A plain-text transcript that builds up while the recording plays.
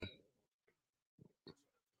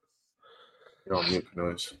You're on mute,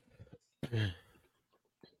 noise.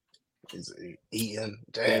 He's eating.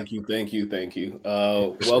 Damn. Thank you.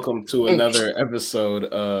 Welcome to another episode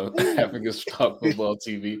of Africa's Talk Football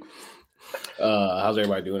TV. How's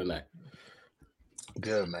everybody doing tonight?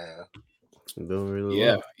 Good, man. Doing really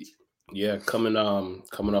well. Yeah. Coming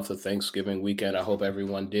off the Thanksgiving weekend. I hope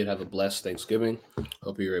everyone did have a blessed Thanksgiving.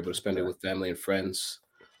 Hope you were able to spend it with family and friends.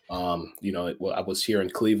 I was here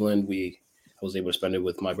in Cleveland. I was able to spend it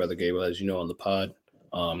with my brother Gabriel, as you know, on the pod.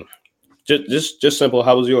 Just simple.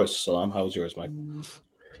 How was yours, Salam? How was yours, Mike?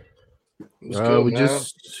 It was good, we man.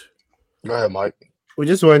 Go ahead, Mike. We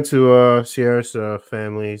just went to Sierra's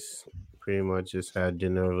families. Pretty much just had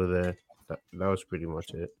dinner over there. That was pretty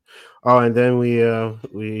much it. Oh, and then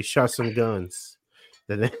we shot some guns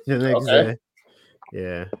the next day.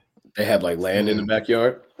 Yeah. They have like land in the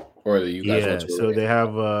backyard, or you guys went to so they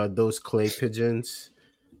have those clay pigeons.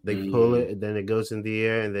 They pull it, and then it goes in the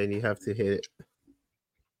air, and then you have to hit it.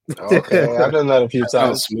 Okay, I've done that a few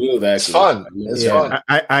times. Smooth, actually. It's fun. It's fun.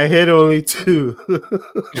 I hit only 2.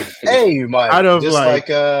 Hey, Mike. Out of just like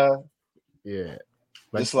yeah.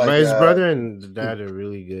 Just But like his brother and dad are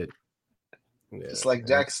really good. Yeah, it's like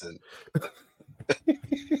Jackson.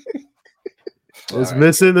 It's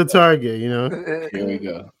missing the target, you know. Here we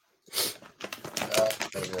go.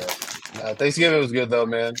 Thanksgiving was good though,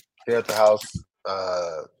 man. Here at the house,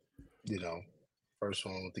 first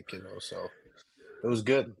one with the kiddos, so it was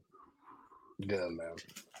good. Good, man.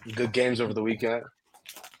 Good games over the weekend.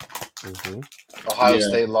 Ohio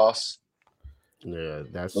State loss. Yeah,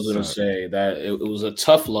 I was gonna say that it was a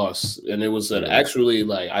tough loss, and it was actually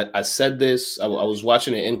like I said this. I was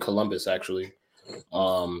watching it in Columbus actually.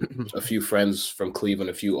 A few friends from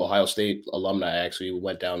Cleveland, a few Ohio State alumni actually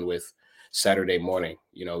went down with Saturday morning.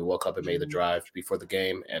 We woke up and made the drive before the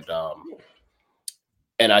game, and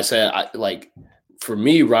I said, for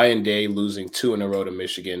me, Ryan Day losing 2 in a row to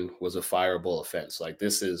Michigan was a fireable offense. Like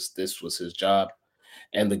this was his job.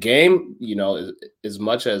 And the game, as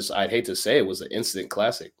much as I'd hate to say it, was an instant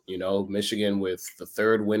classic. Michigan with the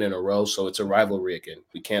 3rd win in a row, so it's a rivalry again.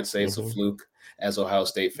 We can't say it's a fluke as Ohio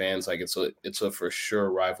State fans. Like it's a for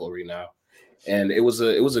sure rivalry now. And it was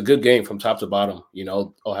a good game from top to bottom.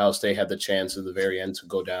 Ohio State had the chance at the very end to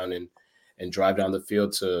go down and drive down the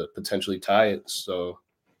field to potentially tie it. So,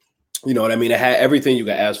 you know what I mean? It had everything you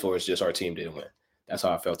could ask for. It's just our team didn't win. That's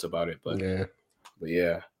how I felt about it. But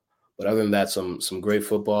yeah. But other than that, some great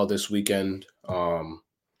football this weekend. A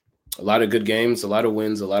lot of good games, a lot of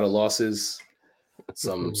wins, a lot of losses.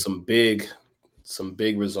 Some big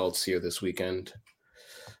results here this weekend.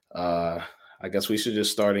 I guess we should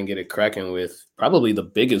just start and get it cracking with probably the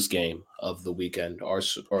biggest game of the weekend, or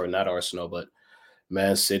not Arsenal, but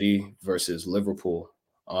Man City versus Liverpool.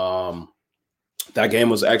 That game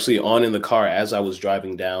was actually on in the car as I was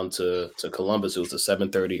driving down to Columbus. It was a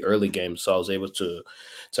 7:30 early game, so I was able to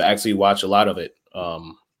actually watch a lot of it.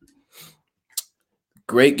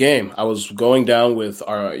 Great game. I was going down with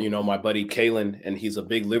my buddy Kalen, and he's a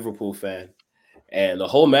big Liverpool fan. And the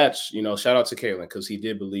whole match, shout out to Kalen because he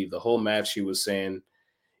did believe the whole match. He was saying,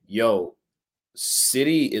 "Yo,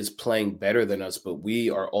 City is playing better than us, but we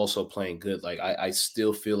are also playing good. Like I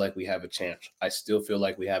still feel like we have a chance.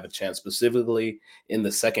 Specifically in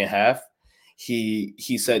the second half."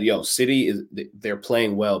 He said, "Yo, City they're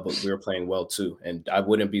playing well, but we're playing well too. And I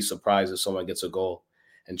wouldn't be surprised if someone gets a goal."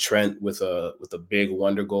 And Trent with a big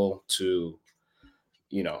wonder goal to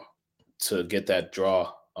get that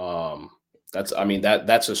draw.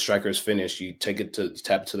 That's a striker's finish. You take it to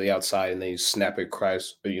tap to the outside and then you snap it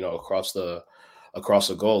across the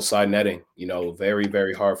goal, side netting. Very,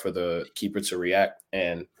 very hard for the keeper to react.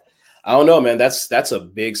 And I don't know, man, that's a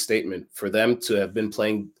big statement for them to have been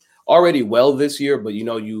playing already well this year, but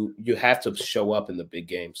you have to show up in the big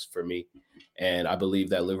games for me. And I believe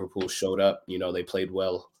that Liverpool showed up. They played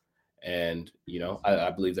well, and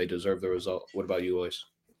I believe they deserve the result. What about you, boys?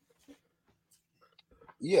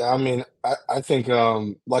 Yeah, I mean, I think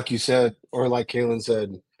like you said, or like Kalen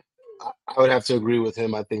said, I would have to agree with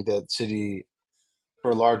him. I think that City,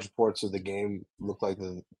 for large parts of the game, looked like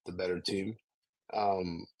the better team.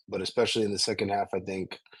 But especially in the second half, I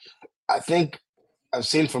think I've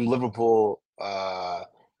seen from Liverpool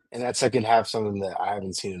in that second half something that I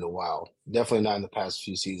haven't seen in a while. Definitely not in the past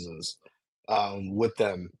few seasons with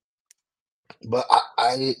them. But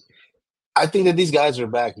I think that these guys are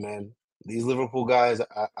back, man. These Liverpool guys.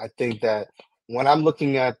 I think that when I'm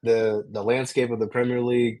looking at the landscape of the Premier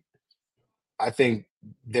League, I think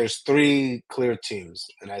there's 3 clear teams,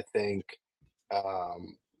 and I think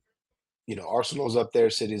Arsenal's up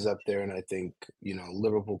there, City's up there, and I think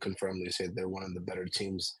Liverpool can firmly say they're one of the better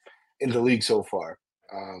teams in the league so far.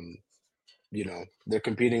 they're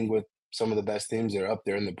competing with some of the best teams. They're up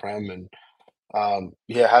there in the Prem, and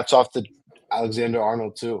hats off to Alexander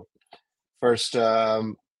Arnold too. First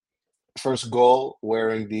goal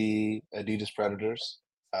wearing the Adidas Predators,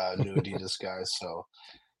 new Adidas guys. So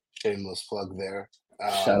shameless plug there.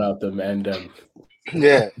 Shout out to Mandem.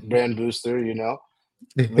 Yeah, brand booster.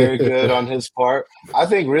 Very good on his part. I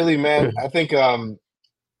think really, man. I think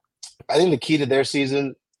the key to their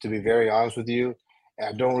season, to be very honest with you, and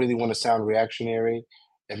I don't really want to sound reactionary,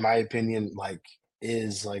 in my opinion,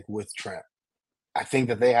 is with Trent. I think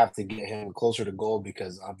that they have to get him closer to goal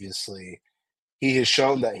because obviously he has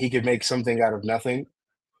shown that he could make something out of nothing.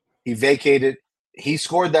 He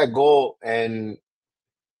scored that goal, and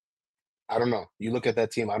I don't know. You look at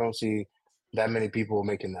that team, I don't see that many people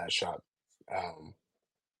making that shot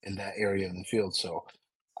in that area of the field. So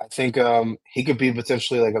I think he could be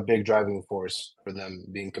potentially like a big driving force for them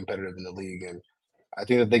being competitive in the league. And I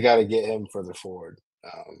think that they got to get him further forward.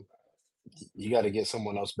 You got to get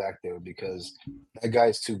someone else back there because that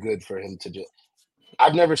guy's too good for him to just.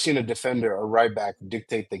 I've never seen a defender or right back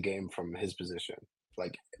dictate the game from his position,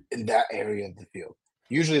 like in that area of the field.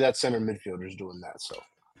 Usually that center midfielder is doing that. So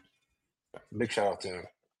big shout out to him.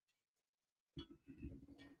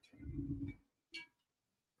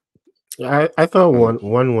 I thought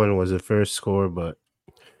 1-1 was the first score, but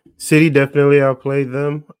City definitely outplayed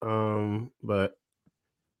them. But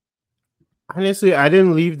honestly, I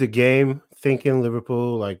didn't leave the game thinking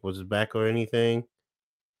Liverpool was back or anything.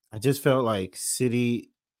 I just felt like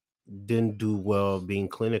City didn't do well being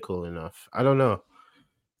clinical enough. I don't know.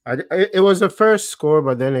 It was the first score,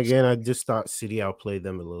 but then again, I just thought City outplayed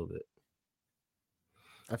them a little bit.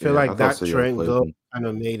 I feel like that Trent goal kind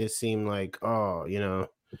of made it seem like,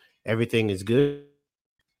 everything is good.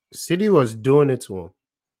 City was doing it to him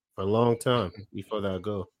for a long time before that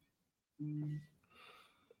goal.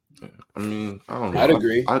 I mean, I don't know. I'd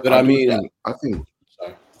agree, I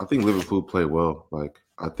think Liverpool played well.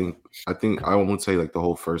 I won't say the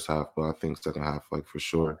whole first half, but I think second half, for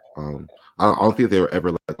sure. I don't think they were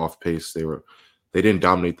ever off pace. They didn't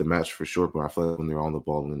dominate the match for sure, but I feel like when they were on the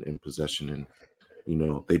ball and in possession, and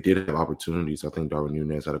they did have opportunities. I think Darwin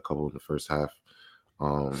Núñez had a couple in the first half.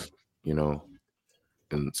 In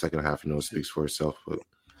the second half, it speaks for itself. But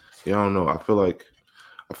I don't know. I feel like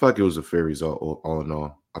it was a fair result all in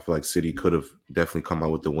all. I feel like City could have definitely come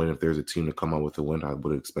out with the win. If there's a team to come out with the win, I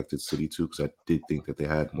would have expected City to, because I did think that they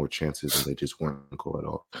had more chances and they just weren't cool at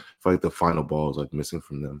all. I feel like the final ball is missing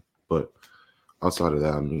from them. But outside of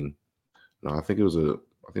that, I mean, no, I think it was a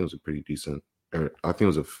pretty decent. I think it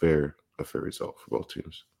was a fair result for both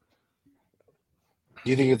teams. Do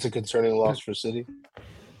you think it's a concerning loss for City?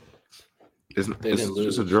 It's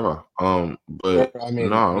just a draw. But I mean,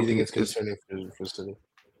 no, do you think it's concerning for City?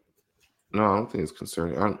 No, I don't think it's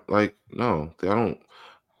concerning. No, I don't.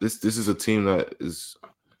 This is a team this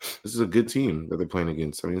is a good team that they're playing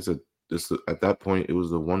against. I mean, at that point it was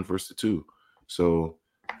the 1 versus 2. So,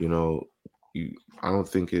 I don't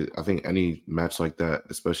think I think any match like that,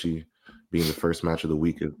 especially being the first match of the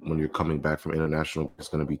week when you're coming back from international, it's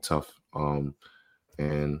going to be tough. And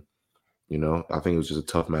I think it was just a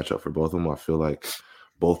tough matchup for both of them. I feel like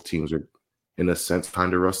both teams are, in a sense,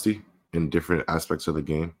 kind of rusty in different aspects of the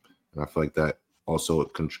game. And I feel like that also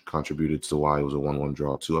contributed to why it was a 1-1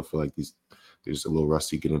 draw too. I feel like they're just a little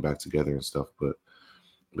rusty getting back together and stuff. But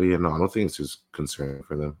yeah, no, I don't think it's just concerning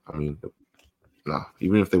for them. I mean, nah,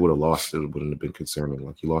 even if they would have lost, it wouldn't have been concerning.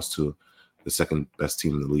 You lost to the second best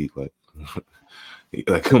team in the league.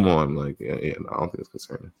 Come on, no, I don't think it's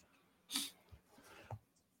concerning.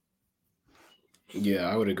 Yeah,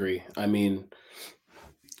 I would agree. I mean,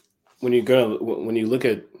 when you look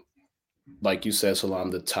at, like you said,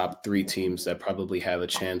 Salam, the top 3 teams that probably have a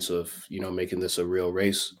chance of, making this a real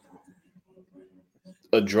race,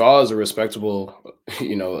 a draw is a respectable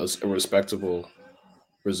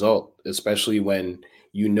result, especially when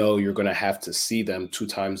you're going to have to see them 2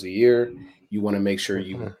 times a year. You want to make sure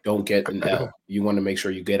you don't get an L. You want to make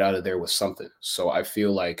sure you get out of there with something. So I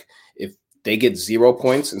feel like if they get 0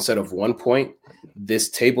 points instead of 1 point, this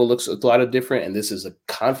table looks a lot different, and this is a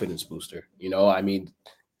confidence booster. I mean,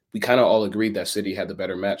 we kind of all agreed that City had the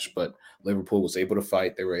better match, but Liverpool was able to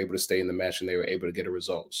fight. They were able to stay in the match, and they were able to get a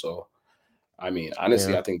result. So, I mean,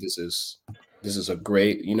 honestly, I think this is a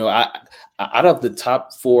great, out of the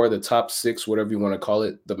top 4, the top 6, whatever you want to call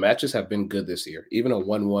it, the matches have been good this year. Even a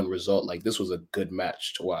 1-1 result, this was a good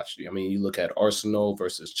match to watch. I mean, you look at Arsenal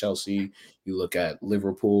versus Chelsea, you look at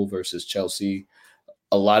Liverpool versus Chelsea.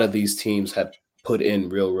 A lot of these teams have put in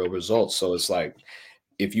real results. So it's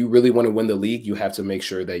if you really want to win the league, you have to make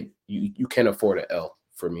sure that you can't afford an L.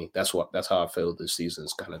 For me, that's how I feel this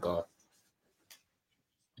season's kind of gone.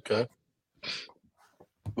 Okay.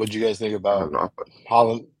 What do you guys think I about don't know.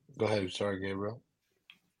 Haaland? Go ahead. Sorry, Gabriel.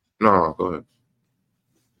 No, go ahead.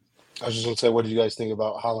 I was just gonna say, what do you guys think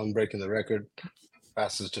about Haaland breaking the record,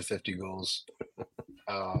 fastest to 50 goals?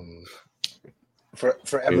 I mean,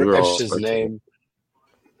 Forever we're etched all his name.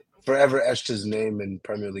 Forever etched his name in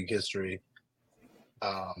Premier League history.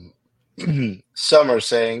 Some are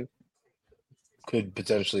saying could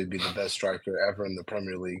potentially be the best striker ever in the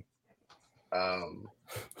Premier League.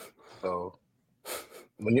 So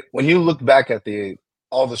when you look back at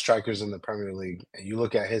all the strikers in the Premier League and you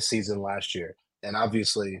look at his season last year, and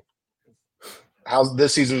obviously how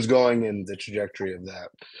this season's going and the trajectory of that,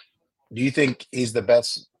 do you think he's the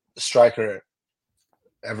best striker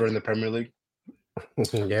ever in the Premier League?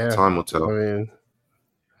 Yeah. time will tell.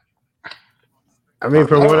 I mean,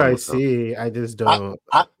 from Time what will I tell. see, I just don't.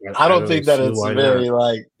 I don't think that see it's why very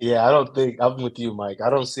not. I don't think I'm with you, Mike.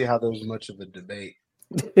 I don't see how there's much of a debate.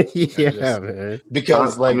 Yeah, man.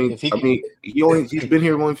 Because I mean, if he he's been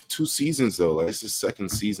here only for 2 seasons though. Like it's his second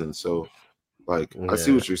season, so like I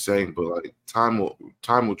see Yeah. what you're saying, but like time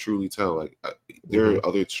will truly tell. Like there Mhm. are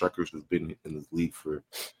other strikers who've been in the league for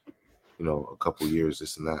a couple years,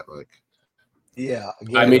 this and that. Like yeah, I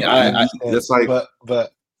again, mean, I I understand, that's like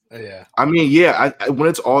but yeah, I mean, yeah. When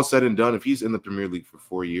it's all said and done, if he's in the Premier League for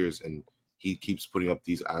 4 years and he keeps putting up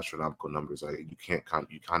these astronomical numbers, like you kind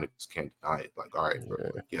of just can't deny it. Like, all right,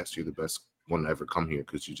 bro, like, yes, you're the best one to ever come here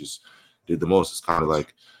because you just did the most. It's kind of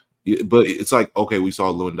like, but it's like, okay, we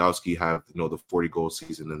saw Lewandowski have the 40 goal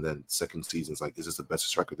season, and then second season's like, is this the best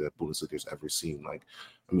striker that Bundesliga's ever seen? Like,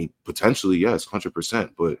 I mean, potentially yes, 100%,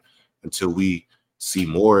 but until we see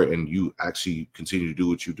more and you actually continue to do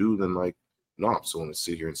what you do, then like, no, I'm still going to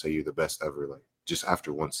sit here and say you're the best ever, like just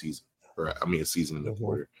after one season, or I mean a season and a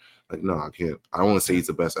quarter. Like, no, I can't. I don't want to say he's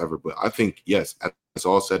the best ever, but I think yes, as it's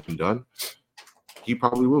all said and done, he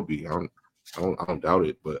probably will be. I don't doubt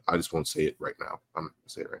it, but I just won't say it right now. I'm not gonna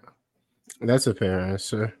say it right now. That's a fair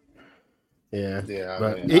answer. Yeah. yeah.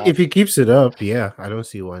 But I mean, if he keeps it up, yeah, I don't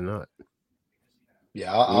see why not.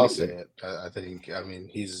 yeah, I'll say it. I think. I mean,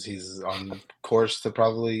 he's on course to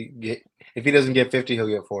probably get. If he doesn't get 50, he'll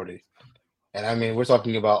get 40. And I mean, we're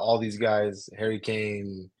talking about all these guys: Harry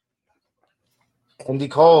Kane, Andy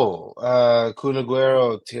Cole, Kun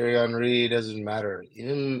Aguero, Thierry Henry. Doesn't matter.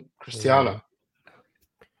 Even Cristiano.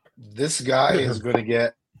 This guy is going to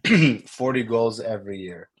get 40 goals every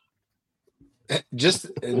year. Just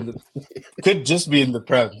could just be in the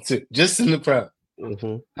Prem too. Just in the Prem.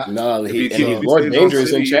 no, If he's he more stays on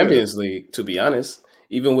dangerous City, in Champions League. To be honest,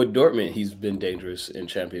 even with Dortmund, he's been dangerous in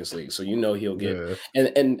Champions League. So he'll get.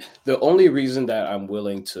 And the only reason that I'm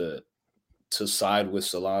willing to side with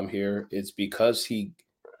Salam here is because he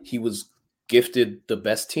was gifted the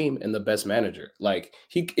best team and the best manager. Like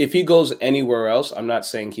if he goes anywhere else, I'm not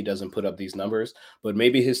saying he doesn't put up these numbers, but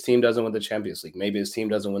maybe his team doesn't win the Champions League. Maybe his team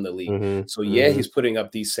doesn't win the league. So he's putting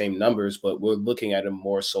up these same numbers, but we're looking at him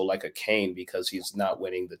more so like a Kane because he's not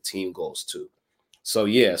winning the team goals too. So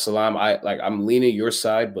yeah, Salam, I'm leaning your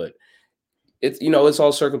side, but it's it's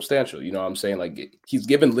all circumstantial. You know what I'm saying? Like he's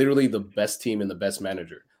given literally the best team and the best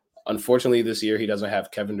manager. Unfortunately, this year he doesn't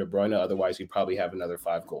have Kevin De Bruyne. Otherwise, he'd probably have another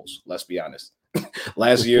 5 goals. Let's be honest.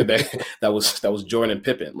 Last year, that was Jordan and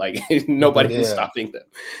Pippen. Like nobody was stopping them.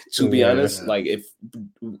 To be honest, like if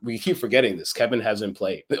we keep forgetting this, Kevin hasn't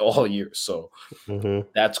played all year, so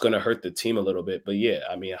that's going to hurt the team a little bit. But yeah,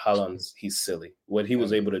 I mean, Haaland's he's silly. What he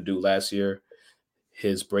was able to do last year,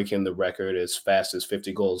 his breaking the record as fast as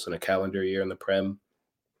 50 goals in a calendar year in the Prem.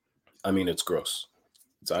 I mean, it's gross.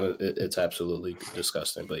 It's absolutely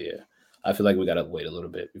disgusting. But yeah, I feel like we got to wait a little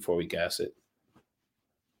bit before we gas it.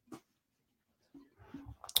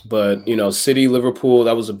 But, City, Liverpool,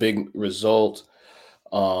 that was a big result.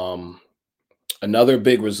 Another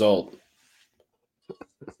big result,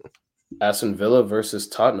 Aston Villa versus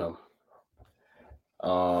Tottenham.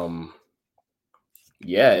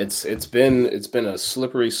 Yeah, it's been a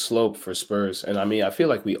slippery slope for Spurs. And I mean, I feel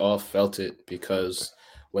like we all felt it because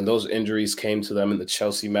when those injuries came to them in the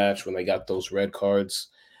Chelsea match, when they got those red cards,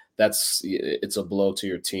 it's a blow to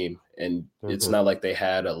your team. And it's not like they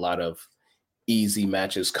had a lot of easy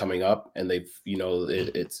matches coming up, and they've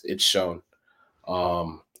it's shown.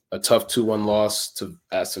 A tough 2-1 loss to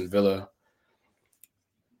Aston Villa.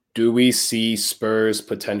 Do we see Spurs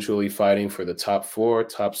potentially fighting for the top 4,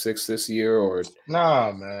 top 6 this year, or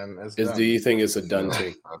nah, man? Do you think it's a done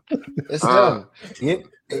thing? It's done.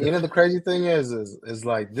 The crazy thing is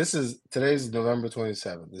like today's November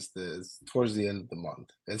 27th. It's towards the end of the month.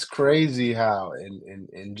 It's crazy how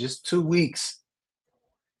in just 2 weeks.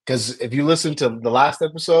 Because if you listen to the last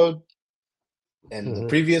episode, And the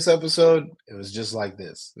previous episode, it was just like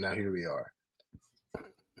this. Now here we are.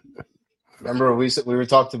 Remember, we were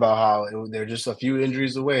talked about how they're just a few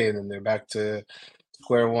injuries away, and then they're back to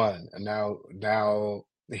square one. And now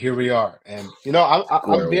here we are. And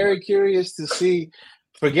I'm very curious to see.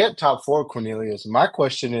 Forget top four, Cornelius. My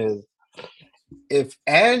question is, if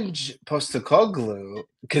Ange Postecoglou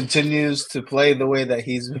continues to play the way that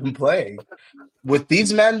he's been playing with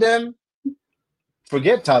these men,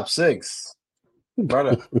 forget top six,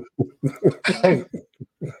 brother.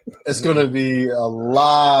 It's going to be a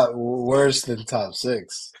lot worse than top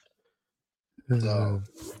six. So,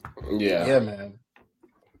 yeah, man.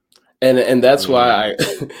 And that's why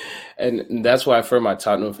that's why for my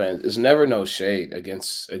Tottenham fans, it's never no shade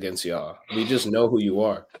against y'all. We just know who you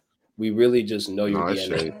are. We really just know your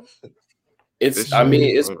DNA. It's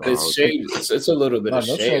shade. It's a little bit of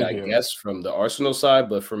shade, I guess, from the Arsenal side.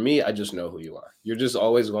 But for me, I just know who you are. You're just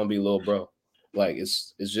always going to be little bro. Like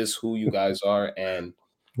it's just who you guys are. And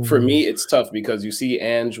for me, it's tough because you see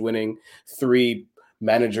Ange winning 3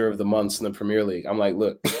 manager of the months in the Premier League. I'm like,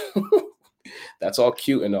 look, that's all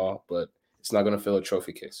cute and all, but it's not going to fill a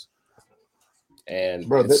trophy case. And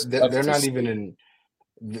bro, they're not even in.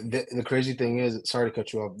 The crazy thing is, sorry to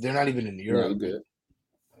cut you off. They're not even in Europe. No, good.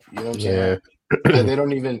 You know what I'm saying? Like, they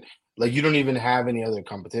don't even you don't even have any other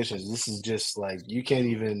competitions. This is just like you can't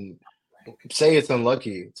even say it's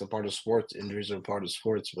unlucky. It's a part of sports. Injuries are a part of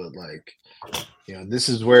sports, but this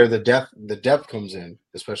is where the depth comes in,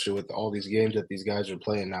 especially with all these games that these guys are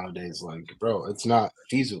playing nowadays. Like, bro, it's not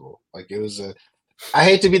feasible. Like, it was I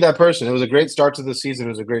hate to be that person. It was a great start to the season. It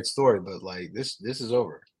was a great story, but like this is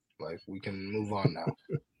over. Like, we can move on now.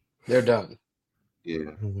 They're done.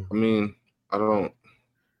 Yeah. I mean, it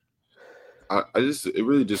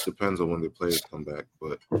really just depends on when the players come back.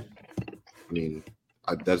 But I mean,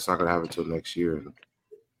 that's not going to happen until next year. And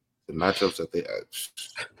the matchups that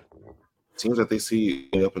teams that they see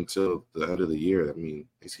up until the end of the year, I mean,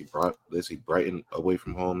 they see Brighton away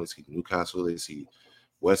from home. They see Newcastle. They see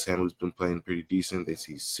West Ham, who's been playing pretty decent. They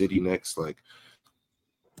see City next. Like,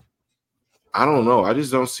 I don't know. I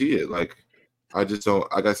just don't see it. Like, I just don't.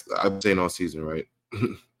 I guess I'm saying all season, right?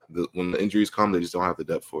 When the injuries come, they just don't have the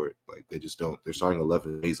depth for it. Like, they just don't. They're starting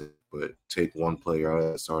 11 amazing, but take one player out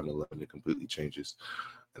of that starting 11, it completely changes.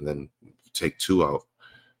 And then take 2 out.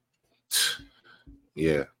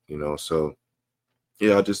 Yeah, so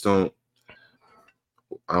yeah, I just don't.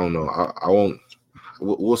 I don't know. I won't.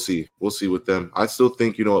 We'll see. We'll see with them. I still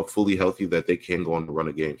think, fully healthy, that they can go on the run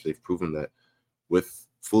of games. They've proven that with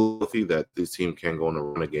fully healthy that this team can go on a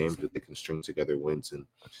run of games, that they can string together wins. And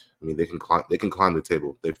I mean, they can climb the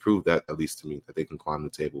table. They've proved that, at least to me, that they can climb the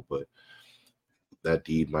table. But that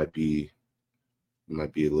deed might be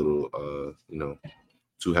a little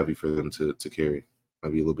too heavy for them to carry.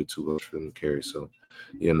 Might be a little bit too much for them to carry. So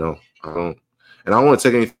I don't. And I don't want to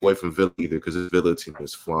take anything away from Villa either, because this Villa team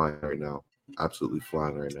is flying right now. Absolutely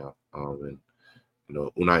flying right now. And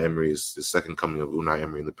Unai Emery is the second coming of Unai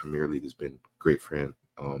Emery in the Premier League has been great for him.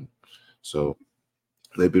 So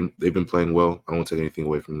they've been playing well. I don't want to take anything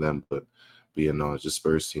away from them, but this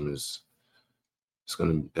Spurs team it's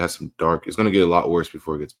gonna have some dark. It's gonna get a lot worse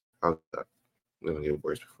before it gets. It's gonna get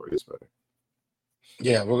worse before it gets better.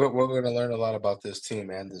 Yeah, we're going to learn a lot about this team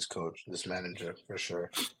and this coach, this manager, for sure,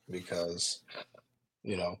 because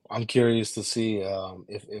I'm curious to see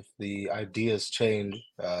if the ideas change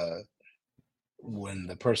when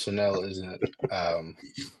the personnel isn't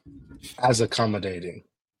as accommodating.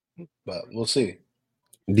 But we'll see.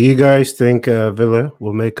 Do you guys think Villa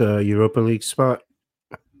will make a Europa League spot?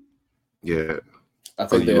 Yeah, I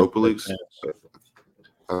think Europa League.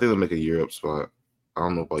 I think they'll make a Europe spot. I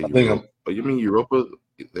don't know about Europe, but you mean Europa?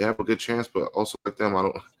 They have a good chance, but also like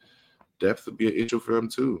them, depth would be an issue for them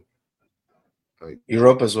too. Like,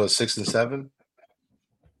 Europa's what, 6 and 7?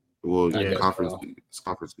 Well, I guess conference so. league. It's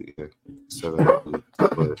conference league. Yeah. 7, I believe.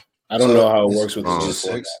 But I don't know how it works with the just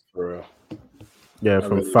 6 for real. Yeah, I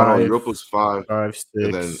from really- 5, Europa's 5, 5,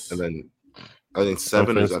 6, and then I think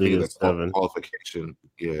 7 is. I Conference league think is that's 7. qualification.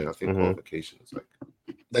 Yeah, I think qualification is like.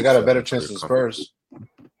 They got a 7 better for chance than conference Spurs.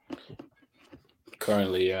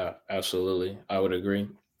 Currently, yeah, absolutely. I would agree.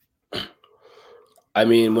 I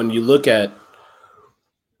mean, when you look at,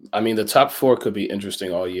 the top 4 could be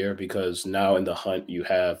interesting all year, because now in the hunt you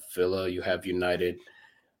have Villa, you have United,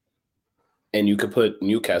 and you could put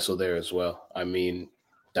Newcastle there as well. I mean,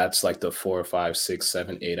 that's like the 4, 5, 6,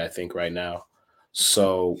 7, 8, I think, right now.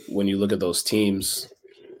 So when you look at those teams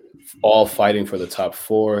all fighting for the top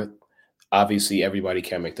 4, obviously everybody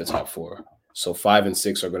can't make the top 4. So 5 and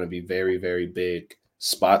 6 are going to be very, very big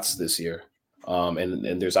spots this year.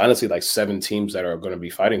 And there's honestly like 7 teams that are going to be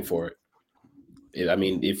fighting for it. I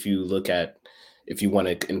mean, if you want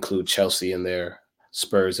to include Chelsea in there,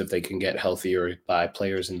 Spurs, if they can get healthier, buy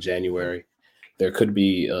players in January, there could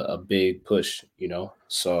be a big push,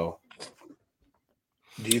 So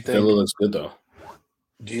Do you Villa think? looks good though.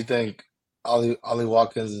 Do you think Ollie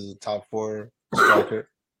Watkins is a top 4 striker?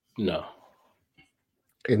 No.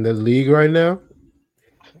 In the league right now,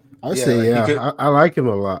 I Yeah, say like he yeah. could- I like him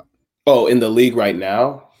a lot. Oh, in the league right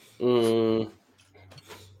now? I'll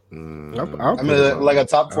I put mean, him like a on.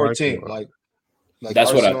 top I 4 like him team, a lot. like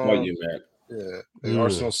That's what I Arsenal. thought you meant. Yeah, like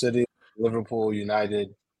Arsenal, City, Liverpool,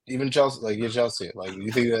 United, even Chelsea. Like Chelsea. Like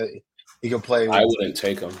you think that he could play? I wouldn't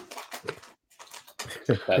take him.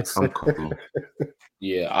 That's I'm cool.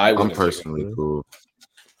 Yeah, I wouldn't. I'm personally cool.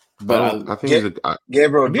 But I think he's a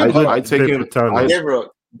Gabriel, I take him.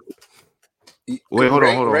 Gabriel. Wait, hold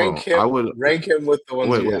on. Rank him, I would rank him with the ones.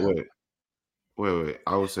 Wait.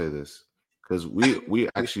 I would say this because we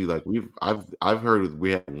actually like I've heard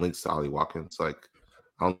we have links to Ollie Watkins. Like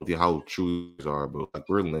I don't know how true these are, but like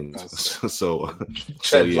we're linked. so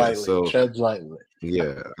tread yeah, lightly. Tread lightly.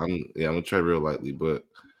 Yeah, I'm gonna tread real lightly, but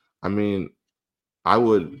I mean, I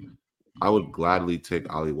would gladly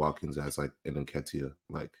take Ollie Watkins as like an Nketiah.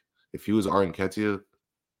 Like if he was our Nketiah,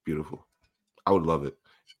 beautiful. I would love it.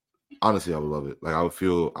 Honestly, I would love it. Like I would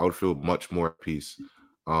feel much more at peace.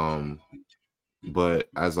 But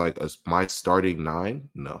as like my starting 9,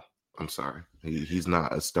 no, I'm sorry, he's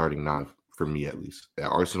not a starting 9 for me at least. At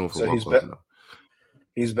Arsenal for World Cup, no.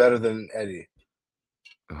 He's better than Eddie.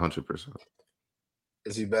 100%.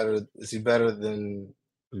 Is he better? Is he better than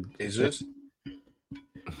Jesus?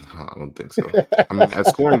 I don't think so. I mean, at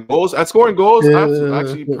scoring goals,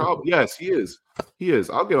 actually, probably yes, he is. He is.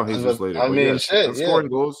 I'll get on Jesus later. I mean, yes, shit. At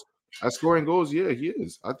scoring goals, yeah, he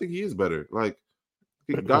is. I think he is better. Like,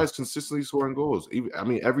 the guy's consistently scoring goals. I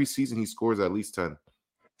mean, every season he scores at least 10.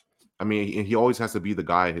 I mean, and he always has to be the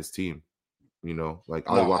guy in his team. Like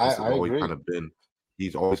Ollie Watkins has always kind of been.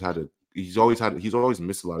 He's always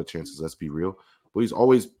missed a lot of chances. Let's be real, but he's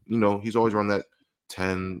always run that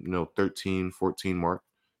 10, 13, 14 mark,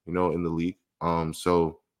 in the league.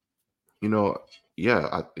 So,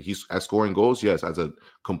 yeah, he's at scoring goals. Yes, as a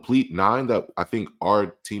complete 9 that I think our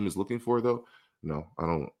team is looking for, though. No, I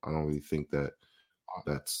don't really think that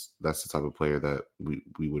that's the type of player that we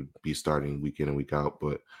would be starting week in and week out.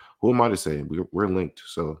 But who am I to say? We're linked,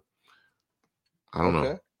 so I don't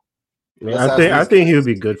know. I think he would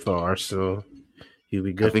be good for Arsenal. He'd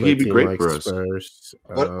be good. I think he'd be great for us. Spurs.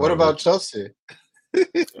 What about Chelsea?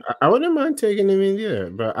 I wouldn't mind taking him in there,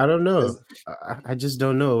 but I don't know. I just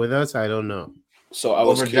don't know. With us, I don't know. So I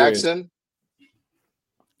was over curious. Jackson.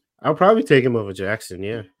 I'll probably take him over Jackson.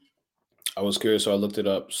 Yeah. I was curious, so I looked it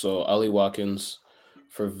up. So Ollie Watkins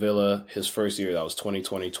for Villa, his first year, that was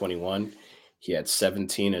 2020-21. He had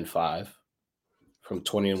 17 and 5. From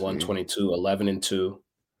 21-22, 11 and 2.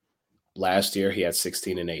 Last year, he had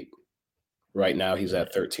 16 and 8. Right now, he's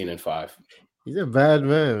at 13 and 5. He's a bad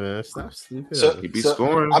man. Stop sleeping. So he be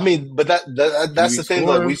scoring. I mean, but that's the thing.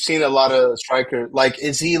 Like we've seen a lot of striker. Like,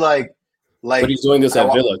 is he like? But he's doing this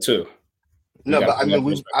at Villa too. No, but I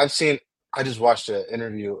mean, I've seen. I just watched an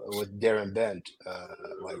interview with Darren Bent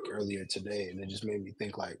like earlier today, and it just made me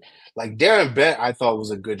think like Darren Bent. I thought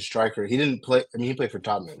was a good striker. He didn't play. I mean, he played for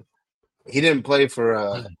Tottenham. He didn't play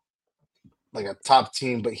for like a top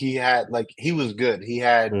team, but he was good. He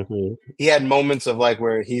had moments of like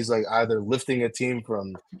where he's like either lifting a team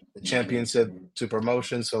from the championship to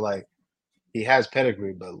promotion. So like he has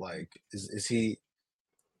pedigree, but like is he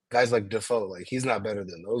guys like Defoe? Like he's not better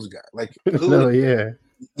than those guys. Like no, yeah.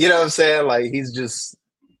 You know what I'm saying? Like he's just,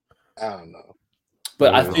 I don't know.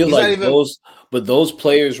 But I feel like those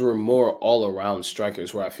players were more all around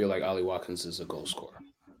strikers. Where I feel like Ollie Watkins is a goal scorer.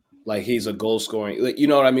 Like he's a goal scoring. Like, you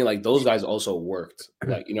know what I mean? Like those guys also worked.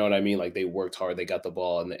 Like you know what I mean? Like they worked hard. They got the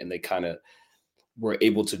ball and they kind of were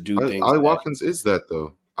able to do things. Ollie Watkins is that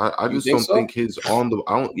though. I just don't think his on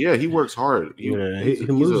the. Yeah, he works hard. He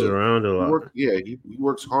moves around a lot. He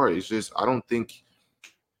works hard. It's just I don't think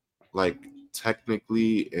like.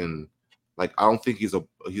 Technically and like I don't think he's a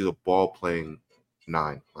ball playing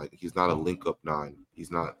 9. Like he's not a link up 9.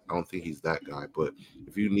 He's not. I don't think he's that guy. But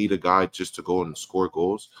if you need a guy just to go and score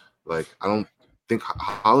goals, like I don't think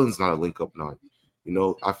Haaland's not a link up 9.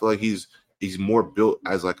 I feel like he's more built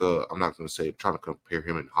as like a. I'm not going to say I'm trying to compare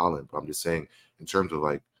him and Haaland, but I'm just saying in terms of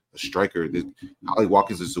like a striker, Ollie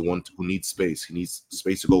Watkins is the one who needs space. He needs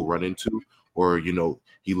space to go run into. Or,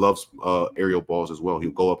 he loves aerial balls as well.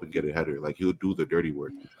 He'll go up and get a header. Like, he'll do the dirty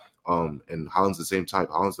work. And Haaland's the same type.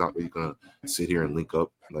 Haaland's not really going to sit here and link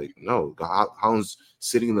up. Like, no. Haaland's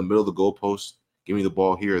sitting in the middle of the goalpost. Give me the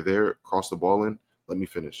ball here or there. Cross the ball in. Let me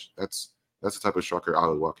finish. That's That's the type of striker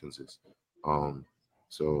Ollie Watkins is.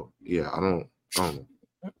 So yeah, I don't know.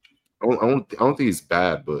 I don't think he's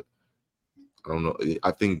bad, but I don't know.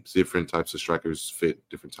 I think different types of strikers fit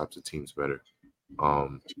different types of teams better.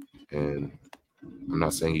 And I'm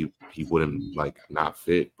not saying he wouldn't like not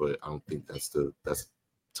fit, but I don't think that's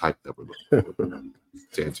type that we're looking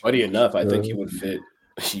for. Funny enough, I think he would fit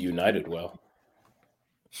United well.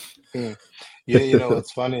 Yeah, you know,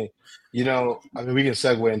 it's funny. You know, I mean, we can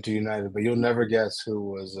segue into United, but you'll never guess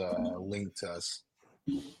who was linked to us.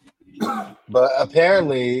 But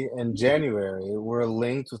apparently, in January, we're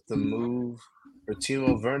linked with the move for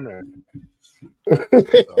Timo Werner.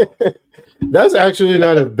 That's actually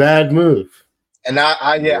not a bad move. And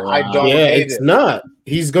I don't Yeah, hate it's it. not.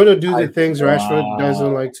 He's going to do the things Rashford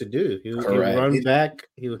doesn't like to do. He'll run back.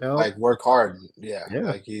 He'll help. Like work hard. Yeah.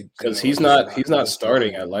 Like because he's not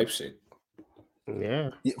starting at Leipzig. Yeah.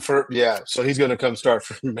 So he's going to come start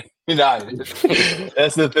for United.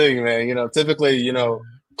 That's the thing, man. You know, typically, you know,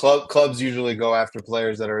 clubs usually go after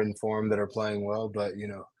players that are in form, that are playing well. But, you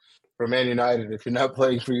know, for Man United, if you're not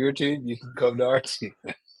playing for your team, you can come to our team.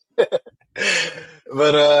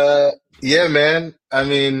 But yeah, man. I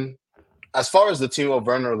mean, as far as the Timo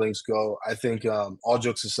Werner links go, I think all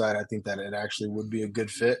jokes aside, I think that it actually would be a good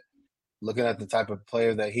fit. Looking at the type of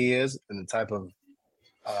player that he is and the type of,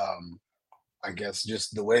 I guess,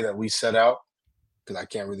 just the way that we set out, because I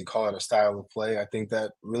can't really call it a style of play. I think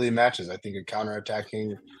that really matches. I think a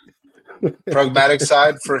counterattacking, pragmatic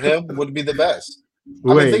side for him would be the best.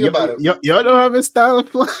 Wait, think about it. Y'all don't have a style of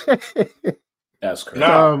play? That's correct.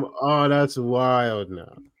 No. Oh, that's wild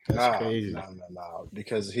now. That's crazy. No.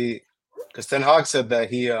 Because Ten Hag said that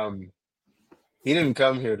he didn't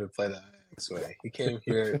come here to play that way. He came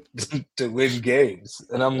here to win games.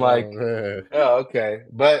 And I'm like, oh, okay.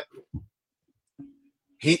 But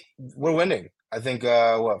we're winning. I think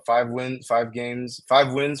 5 wins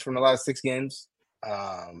from the last 6 games.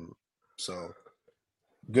 So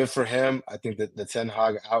good for him. I think that the Ten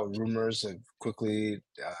Hag out rumors have quickly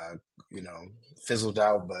fizzled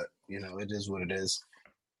out, but it is what it is.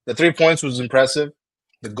 The 3 points was impressive.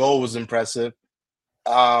 The goal was impressive.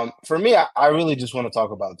 For me, I really just want to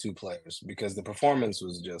talk about 2 players because the performance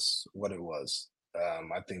was just what it was.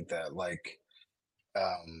 I think that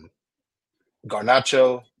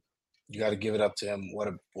Garnacho, you got to give it up to him. What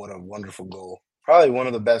a wonderful goal. Probably one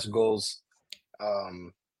of the best goals.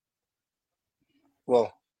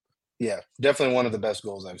 Definitely one of the best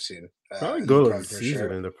goals I've seen. Probably goal of the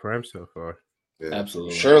season in the Prem so far. Yeah.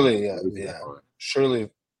 Absolutely. Surely, Surely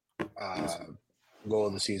goal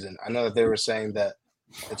of the season. I know that they were saying that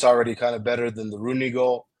it's already kind of better than the Rooney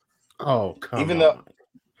goal. Oh, come on. Even though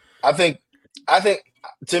I think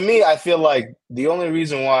to me, I feel like the only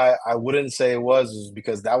reason why I wouldn't say it was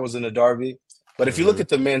because that was in a derby. But if you look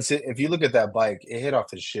at if you look at that bike, it hit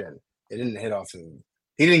off his shin. It didn't hit off him.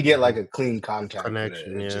 He didn't get like a clean contact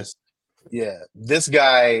connection. This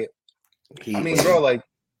guy.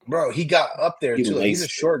 Bro, he got up there too. He's a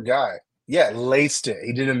short guy. Yeah, laced it.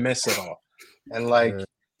 He didn't miss it all. And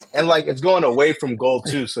it's going away from goal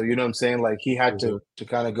too. So you know what I'm saying? Like he had to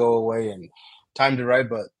kind of go away and timed it right.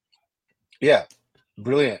 But yeah,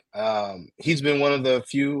 brilliant. He's been one of the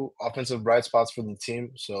few offensive bright spots for the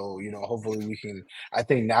team. So, hopefully we can. I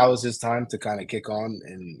think now is his time to kind of kick on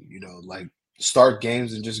and start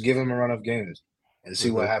games and just give him a run of games and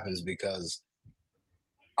see what happens because.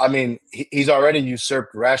 I mean, he's already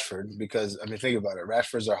usurped Rashford because, think about it.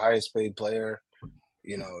 Rashford's our highest paid player,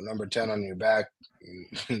 number 10 on your back,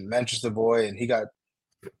 Manchester boy, and he got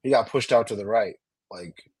pushed out to the right.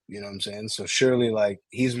 You know what I'm saying? So surely,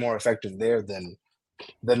 he's more effective there than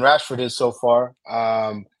Rashford is so far.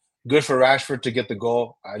 Good for Rashford to get the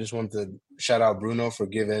goal. I just want to shout out Bruno for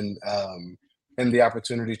giving him the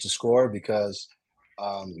opportunity to score because –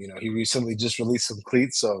 he recently just released some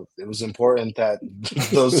cleats, so it was important that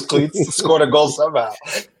those cleats scored a goal somehow.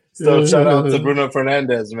 So shout out to Bruno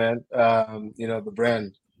Fernandes, man. The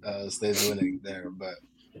brand stays winning there, but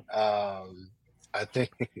I think,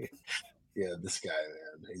 this guy,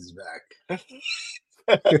 man, he's back.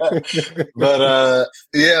 But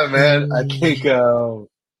yeah, man, I think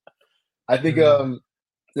it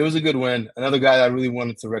was a good win. Another guy I really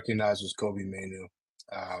wanted to recognize was Kobe Mainoo.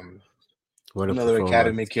 Another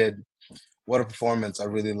academy kid. What a performance! I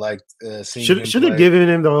really liked seeing him. Should have given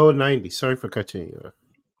him the whole 90. Sorry for cutting you off.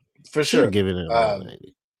 For sure, given him the whole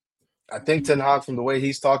 90. I think Ten Hag, from the way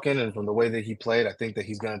he's talking and from the way that he played, I think that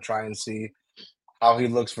he's going to try and see how he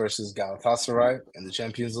looks versus Galatasaray in the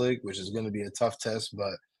Champions League, which is going to be a tough test.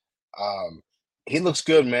 But he looks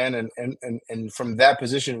good, man. And from that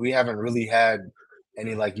position, we haven't really had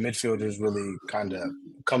any like midfielders really kind of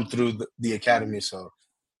come through the academy. So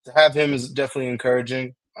to have him is definitely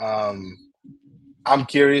encouraging. I'm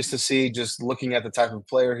curious to see, just looking at the type of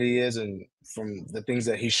player he is and from the things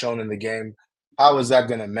that he's shown in the game, how is that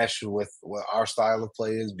going to mesh with what our style of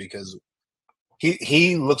play is? Because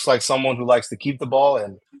he looks like someone who likes to keep the ball,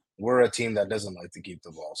 and we're a team that doesn't like to keep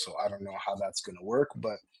the ball. So I don't know how that's going to work,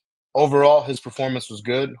 but overall, his performance was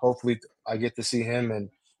good. Hopefully, I get to see him. And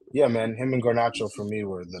yeah, man, him and Garnacho for me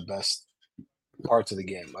were the best parts of the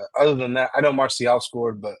game. Other than that, I know Martial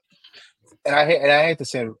scored, but I hate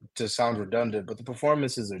to sound redundant, but the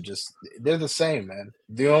performances are they're the same, man.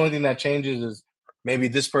 The only thing that changes is maybe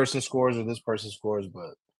this person scores or this person scores,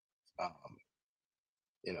 but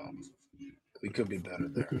you know, we could be better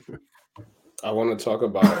there. I want to talk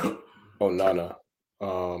about Onana.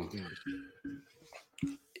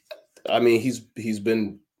 I mean, he's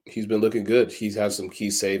been looking good. He's had some key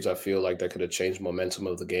saves. I feel like that could have changed momentum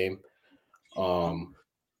of the game.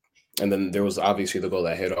 And then there was obviously the goal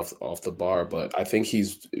that hit off the bar, but I think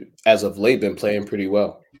he's, as of late, been playing pretty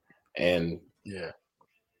well. And yeah,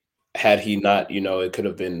 had he not, it could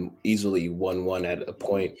have been easily 1-1 at a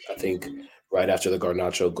point. I think right after the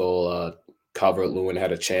Garnacho goal, Calvert-Lewin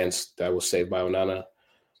had a chance that was saved by Onana.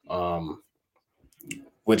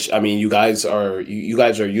 Which, I mean, you guys are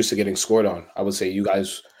used to getting scored on. I would say you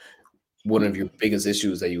guys, one of your biggest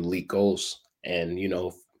issues is that you leak goals. And,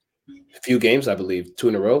 a few games, I believe, 2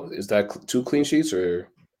 in a row. Is that 2 clean sheets or?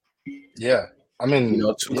 Yeah. I mean,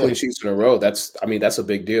 2 clean sheets in a row. That's a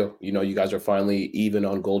big deal. You guys are finally even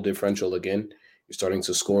on goal differential again. You're starting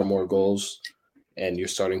to score more goals and you're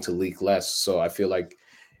starting to leak less. So I feel like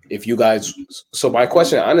if you guys, so my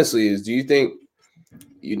question honestly is, do you think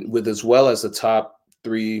with as well as the top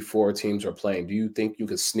 3-4 teams are playing, do you think you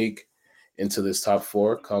could sneak into this top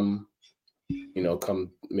 4 come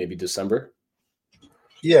maybe December?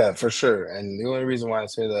 Yeah, for sure. And the only reason why I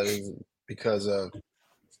say that is because of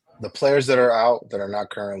the players that are out that are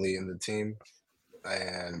not currently in the team.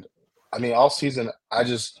 And I mean, all season, I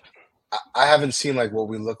haven't seen like what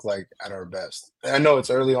we look like at our best. And I know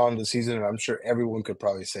it's early on in the season, and I'm sure everyone could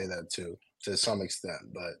probably say that too, to some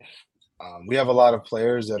extent. But we have a lot of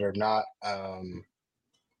players that are not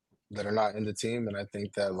in the team, and I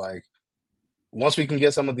think that like once we can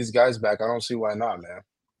get some of these guys back, I don't see why not, man.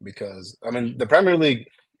 Because I mean, the Premier League,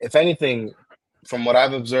 if anything, from what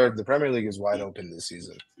I've observed, the Premier League is wide open this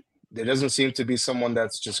season. There doesn't seem to be someone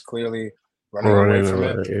that's just clearly running away from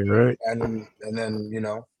it. Right. And then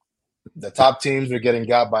the top teams are getting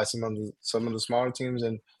got by some of the smaller teams,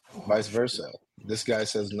 and vice versa. This guy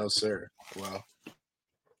says no, sir. Well,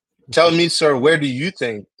 tell me, sir, where do you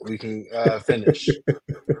think we can finish?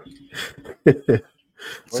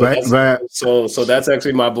 So that's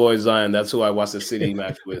actually my boy Zion. That's who I watched the City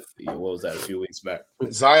match with. What was that, a few weeks back?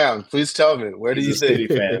 Zion, please tell me, where do you think? City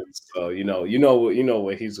fan, so you know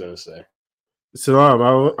what he's gonna say. So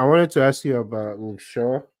I wanted to ask you about Luke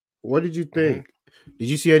Shaw. What did you think? Mm-hmm. Did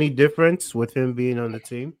you see any difference with him being on the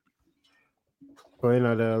team, playing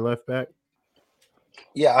at left back?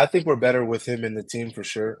 Yeah, I think we're better with him in the team for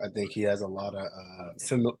sure. I think he has a lot of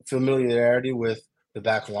familiarity with the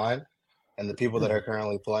back line and the people that are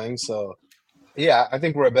currently playing. So, yeah, I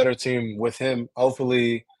think we're a better team with him.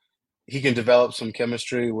 Hopefully, he can develop some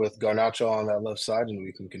chemistry with Garnacho on that left side, and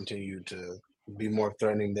we can continue to be more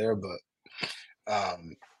threatening there. But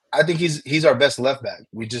I think he's our best left back.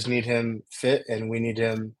 We just need him fit, and we need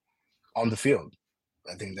him on the field.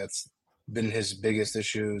 I think that's been his biggest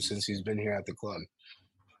issue since he's been here at the club.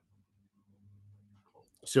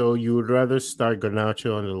 So you would rather start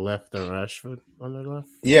Garnacho on the left than Rashford on the left?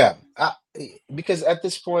 Yeah, because at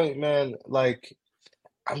this point, man, like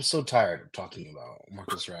I'm so tired of talking about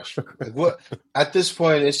Marcus Rashford. Like what? At this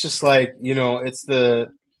point, it's just like it's the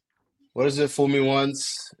what is it? Fool me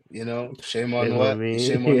once, shame on what? Me.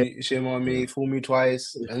 Shame on me. Fool me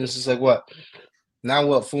twice, and it's just like what? Now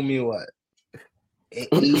what? Fool me what?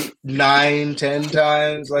 8, 9, 10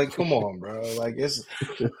 times. Like, come on, bro. Like, it's.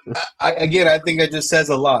 I think it just says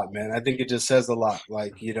a lot, man. I think it just says a lot.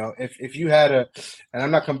 Like, if you had and I'm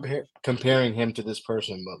not comparing him to this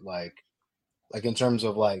person, but like in terms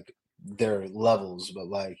of like their levels, but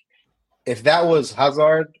like if that was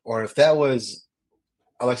Hazard or if that was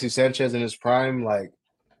Alexis Sanchez in his prime, like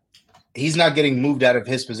he's not getting moved out of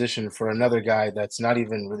his position for another guy that's not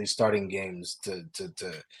even really starting games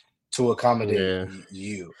to accommodate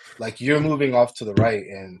you. Like you're moving off to the right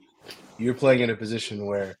and you're playing in a position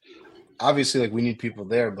where obviously like we need people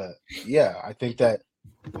there, but yeah, I think that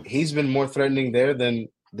he's been more threatening there than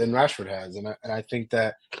Rashford has. And I think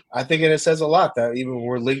it says a lot that even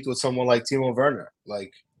we're linked with someone like Timo Werner.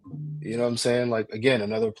 Like You know what I'm saying? Like, again,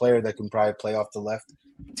 another player that can probably play off the left.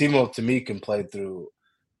 Timo, to me, can play through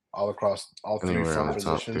all across all three Anywhere on front the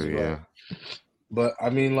top positions. three, yeah. But I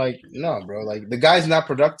mean, like, no, bro. Like, the guy's not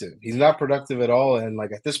productive. He's not productive at all. And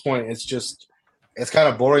like at this point, it's kind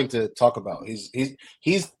of boring to talk about. He's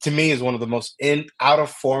to me is one of the most out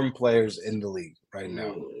of form players in the league right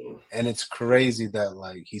now. And it's crazy that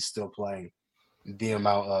like he's still playing the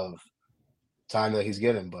amount of time that he's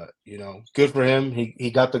getting. But good for him.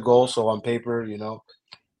 He got the goal, so on paper,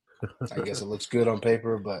 I guess it looks good on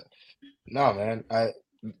paper. But no, man.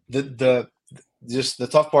 Just the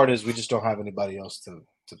tough part is we just don't have anybody else to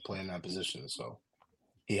play in that position, so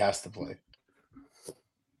he has to play,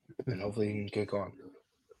 and hopefully he can kick on.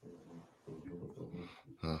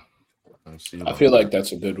 I feel like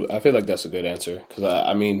that's a good answer because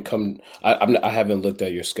I haven't looked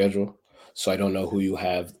at your schedule, so I don't know who you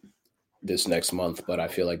have this next month, but I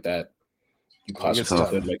feel like that you possibly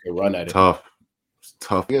could make a run at it.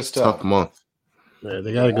 Tough month. Yeah,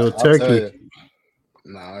 they gotta go Turkey.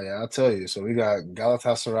 I'll tell you. So we got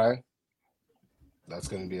Galatasaray. That's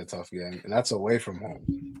going to be a tough game, and that's away from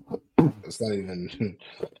home. It's not even.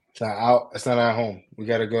 It's not out. It's not at home. We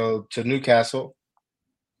got to go to Newcastle,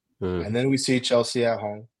 and then we see Chelsea at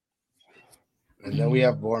home, and then we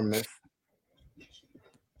have Bournemouth.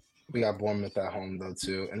 We got Bournemouth at home though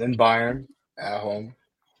too, and then Bayern at home,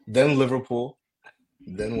 then Liverpool,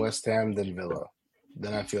 then West Ham, then Villa.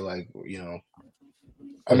 Then I feel like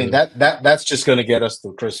I mean that's just gonna get us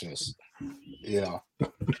through Christmas,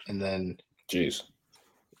 and then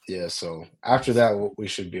yeah. So after that, we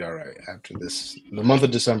should be all right. After this, the month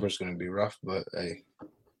of December is gonna be rough, but hey,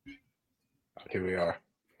 here we are.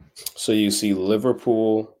 So you see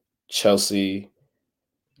Liverpool, Chelsea,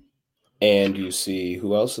 and you see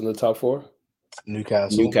who else in the top four?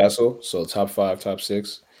 Newcastle. So top 5, top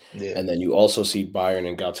 6. Yeah. And then you also see Bayern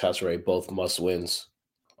and Galatasaray, both must wins.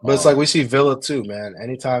 But it's like we see Villa too, man.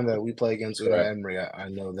 Anytime that we play against Unai Emery, I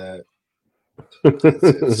know that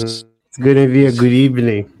it's going to be a good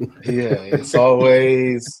evening. Yeah,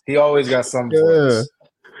 he always got some points.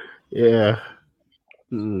 Yeah.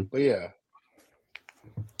 But yeah.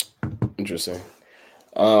 Interesting.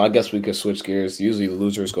 I guess we could switch gears. Usually the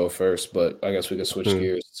losers go first, but I guess we could switch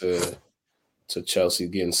gears to Chelsea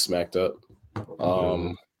getting smacked up.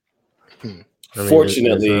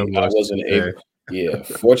 Fortunately, I wasn't able. Yeah,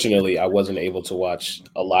 fortunately, I wasn't able to watch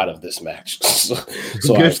a lot of this match. so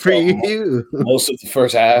good for you. Most of the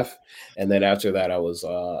first half, and then after that, I was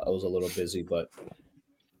a little busy. But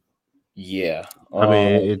yeah, I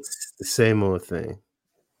mean, it's the same old thing.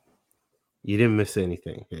 You didn't miss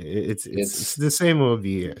anything. It's the same old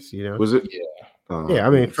BS, Was it? Yeah. Yeah, I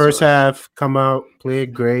mean, first half, come out, play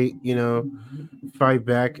great, fight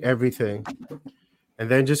back, everything. And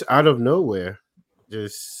then just out of nowhere,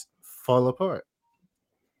 just fall apart.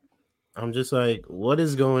 I'm just like, what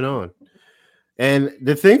is going on? And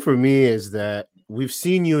the thing for me is that we've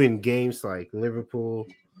seen you in games like Liverpool,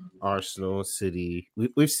 Arsenal, City.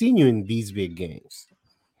 We've seen you in these big games.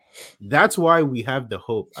 That's why we have the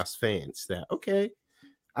hope as fans that, okay,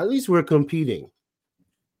 at least we're competing.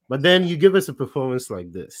 But then you give us a performance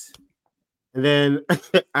like this. And then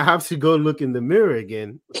I have to go look in the mirror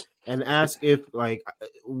again and ask if, like,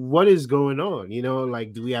 what is going on?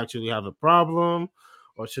 Like, do we actually have a problem?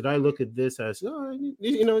 Or should I look at this as,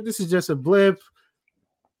 this is just a blip?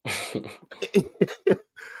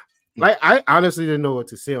 Like, I honestly didn't know what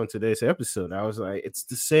to say on today's episode. I was like, it's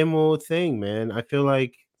the same old thing, man. I feel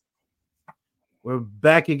like we're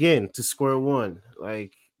back again to square one.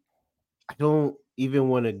 Like, I don't even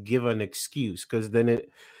want to give an excuse because then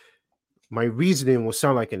my reasoning will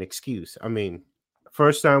sound like an excuse. I mean,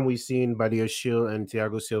 first time we've seen Badiashile and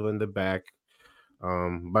Thiago Silva in the back,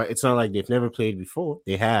 but it's not like they've never played before.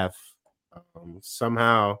 They have.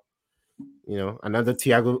 Somehow, another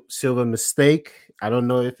Thiago Silva mistake. I don't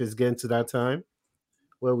know if it's getting to that time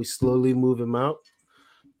where we slowly move him out.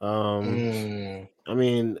 I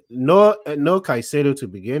mean, no Caicedo to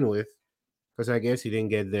begin with, because I guess he didn't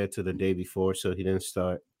get there to the day before, so he didn't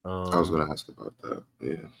start. I was going to ask about that.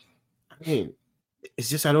 Yeah. I mean, it's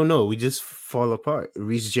just, I don't know. We just fall apart.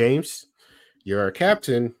 Reece James, you're our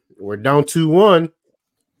captain. We're down 2-1.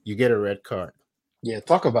 You get a red card. Yeah,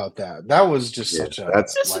 talk about that. That was just such a...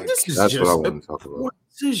 That's what I want to talk about.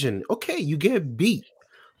 Decision. Okay, you get beat.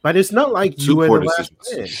 But it's not like two you poor were the last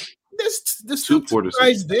man. There's two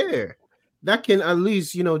guys there that can at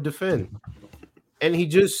least, defend. And he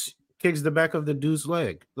just kicks the back of the dude's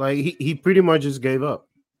leg. Like, he pretty much just gave up.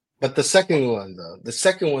 But the second one,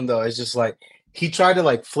 though, is just like, he tried to,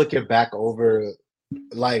 like, flick it back over,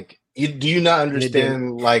 like, Do you not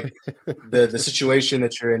understand like the situation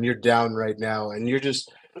that you're in? You're down right now, and you're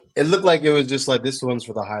just. It looked like it was just like this one's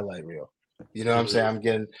for the highlight reel. You know what I'm saying?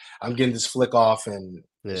 I'm getting this flick off, and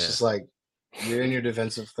it's just like you're in your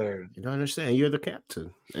defensive third. You don't understand. You're the captain,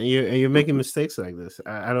 and you're making mistakes like this.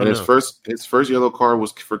 I don't And know. his first yellow card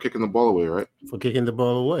was for kicking the ball away, right? For kicking the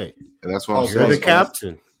ball away. And that's what I'm You're saying. the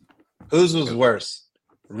captain. Whose was worse,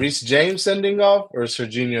 Reece James sending off or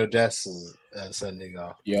Serginho Dest's sending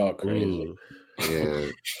off? Y'all crazy. Ooh. Yeah,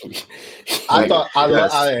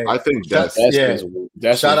 I think that's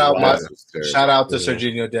shout out to Yeah.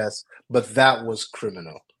 Serginho Dest, but that was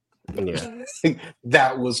criminal. Yeah.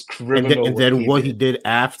 That was criminal. And then what he did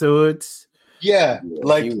afterwards. Yeah,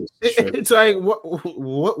 like it's like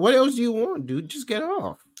what else do you want, dude? Just get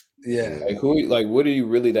off. Yeah, like what are you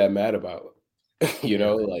really that mad about? You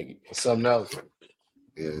know, like something else.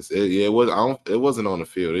 Yes, it was. It wasn't on the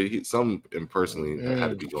field. Something personally had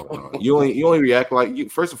to be going on. You only react like you.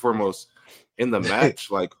 First and foremost, in the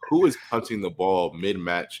match, like who is punching the ball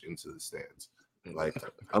mid-match into the stands? Like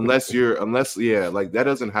unless like that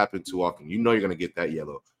doesn't happen too often. You know you're gonna get that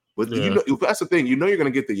yellow, but you know that's the thing. You know you're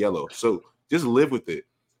gonna get the yellow, so just live with it.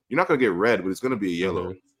 You're not gonna get red, but it's gonna be a yellow.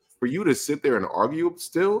 Mm-hmm. For you to sit there and argue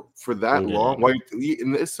still for that long,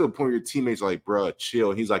 and it's to the point where your teammates are like, "Bruh,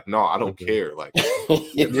 chill." He's like, "No, I don't care." Like,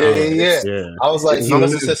 yeah. I was like, he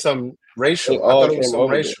must have said some racial. I thought it was some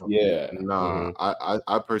racial. Yeah, nah.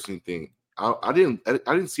 I personally think I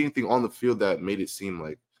didn't see anything on the field that made it seem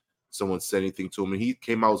like someone said anything to him, and he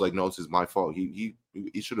came out was like, "No, this is my fault." He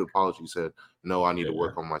should have apologized. He said, "No, I need to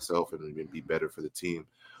work on myself and be better for the team."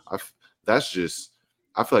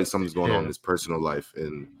 I feel like something's going on in his personal life,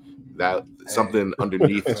 and that something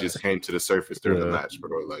underneath just came to the surface during the match.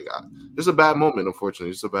 But like, it's a bad moment.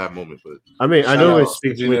 Unfortunately, it's a bad moment. But I mean, I know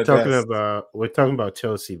we're talking about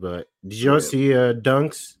Chelsea, but did you all see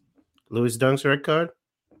Louis Dunk's red card?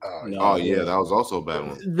 Yeah, that was also a bad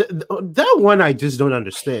one. That one I just don't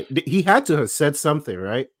understand. He had to have said something,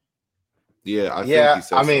 right? Yeah, I think he said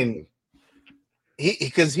something.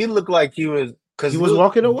 Because he looked like he was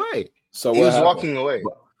walking away. So he was walking away.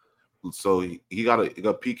 So he got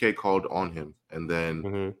a PK called on him, and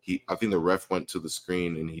then I think the ref went to the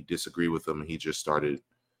screen and he disagreed with him, and he started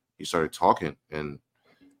talking. And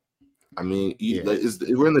I mean,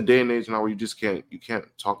 we're in the day and age now where you can't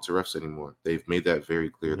talk to refs anymore. They've made that very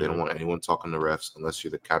clear. They don't want anyone talking to refs unless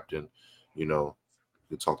you're the captain. You know,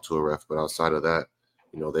 you talk to a ref, but outside of that,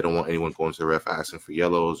 you know, they don't want anyone going to the ref asking for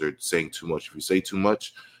yellows or saying too much. If you say too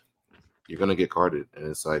much, you're gonna get carded, and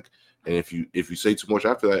it's like. And if you say too much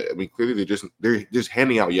after that, I mean, clearly they're just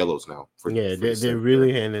handing out yellows now. They're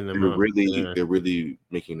really handing them out. They're really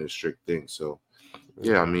making a strict thing. So,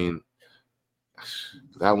 yeah, I mean,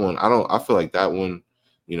 that one, I feel like that one,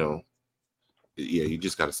 you know, you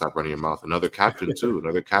just got to stop running your mouth. Another captain too.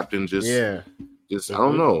 Another captain just I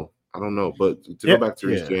don't know. But to go back to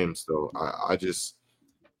Reece James though,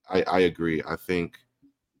 I agree. I think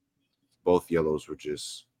both yellows were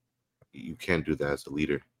just. You can't do that as a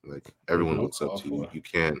leader. Like everyone looks up to you. You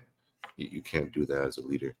can't do that as a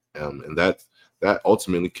leader. And that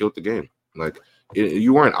ultimately killed the game. Like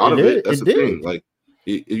you weren't out of it. That's the thing. Like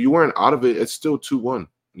if you weren't out of it, it's still 2-1.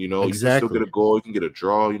 You know, you can still get a goal. You can get a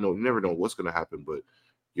draw. You know, you never know what's going to happen. But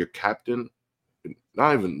your captain,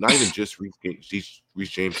 not even just Reece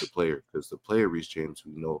James, the player, because the player Reece James,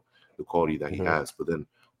 we know the quality that he has. But then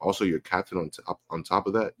also your captain on top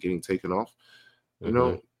of that, getting taken off. You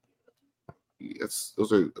know.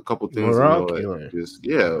 Those are a couple things. Morale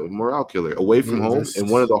killer. Morale killer. Away from home in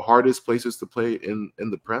one of the hardest places to play in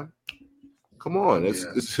the Prem. Come on,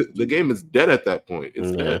 the game is dead at that point.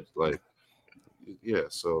 It's dead. Like,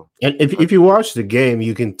 So, and if you watch the game,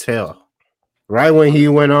 you can tell. Right when he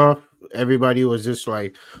went off, everybody was just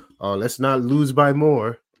like, "Oh, let's not lose by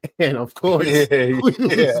more." And of course, we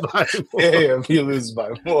lose by more. Yeah, we lose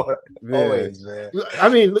by more. Always, man. I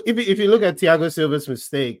mean, if you look at Thiago Silva's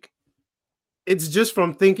mistake. It's just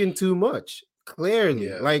from thinking too much.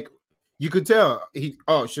 Clearly, like you could tell.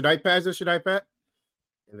 Should I pass or should I pass?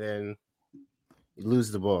 And then you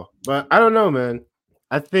lose the ball. But I don't know, man.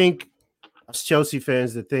 I think as Chelsea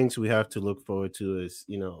fans, the things we have to look forward to is,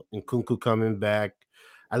 you know, Nkunku coming back,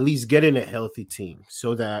 at least getting a healthy team,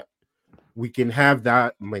 so that we can have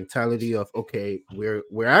that mentality of okay,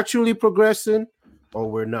 we're actually progressing or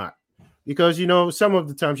we're not. Because you know, some of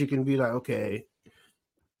the times you can be like, okay.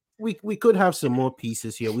 We could have some more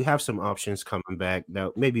pieces here. We have some options coming back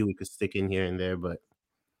that maybe we could stick in here and there. But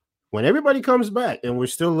when everybody comes back and we're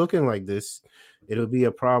still looking like this, it'll be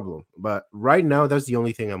a problem. But right now, that's the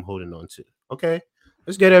only thing I'm holding on to. Okay,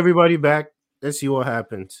 let's get everybody back. Let's see what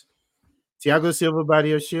happens. Thiago Silva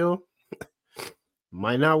body of shield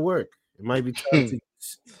might not work. It might be tough to.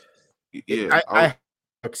 Yeah, I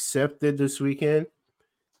accepted this weekend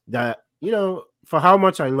that for how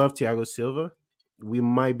much I love Thiago Silva, we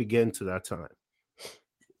might be getting to that time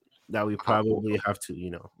that we probably have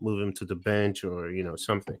to move him to the bench or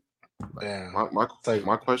something. Yeah.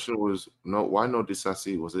 My question was why no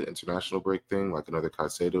Disasi? Was it international break thing, like another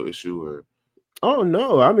Caicedo issue, or? Oh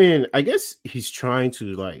no, I mean, I guess he's trying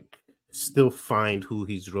to still find who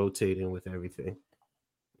he's rotating with everything.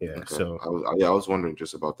 Yeah, Okay. so I was wondering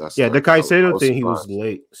just about that. Yeah, the Caicedo thing, surprised. he was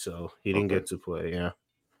late, so he didn't get to play. Yeah.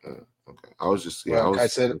 Okay. I was just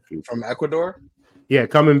Caicedo from Ecuador. Yeah,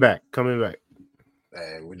 coming back.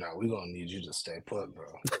 Hey, we gonna need you to stay put, bro.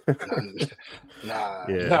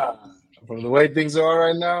 Nah. From the way things are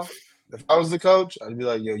right now, if I was the coach, I'd be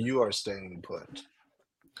like, yo, you are staying put.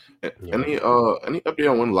 Any update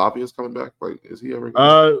on when Lavia is coming back? Like, is he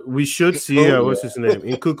ever? We should see. What's his name?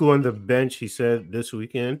 Nkuku on the bench. He said this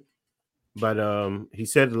weekend, but he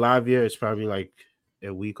said Lavia is probably like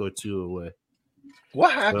a week or two away.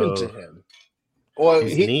 What happened to him? Well,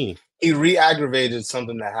 his knee. He re-aggravated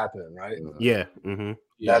something that happened, right? Yeah. Mm-hmm.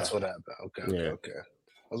 That's what happened. Okay.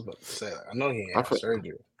 I was about to say that. I know he had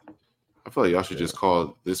surgery. I feel like y'all should just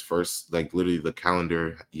call this first, like literally the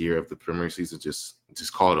calendar year of the Premier season, just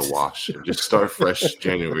call it a wash and just start fresh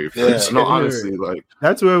January 1st. No, honestly, like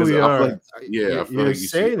that's where we are. I feel like you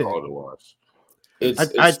should call it a wash.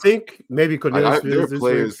 I think maybe Cornelius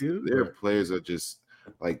there are players that just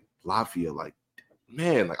like Lavia, like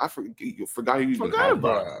man, like I forgot you even had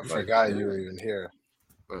I forgot you were even here.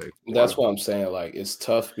 Like, that's what I'm saying. Like, it's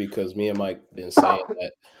tough because me and Mike been saying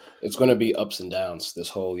that it's going to be ups and downs this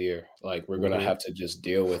whole year. Like, we're going to have to just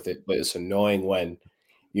deal with it. But it's annoying when,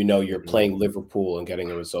 you're playing Liverpool and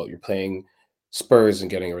getting a result. You're playing Spurs and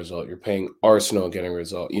getting a result. You're playing Arsenal and getting a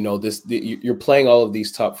result. You're playing all of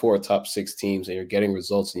these top 4, top 6 teams, and you're getting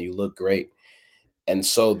results, and you look great. And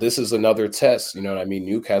so this is another test. You know what I mean?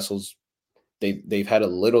 Newcastle's they've had a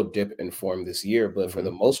little dip in form this year, but for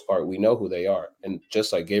the most part, we know who they are. And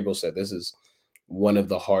just like Gabriel said, this is one of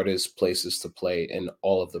the hardest places to play in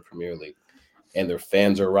all of the Premier League. And their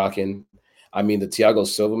fans are rocking. I mean, the Thiago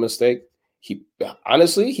Silva mistake, he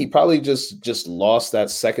probably just lost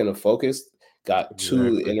that second of focus, got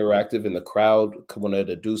too interactive in the crowd, wanted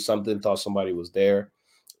to do something, thought somebody was there.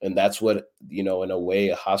 And that's what, in a way,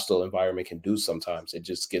 a hostile environment can do sometimes. It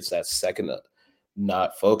just gets that second of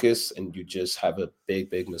not focus, and you just have a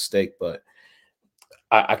big mistake. But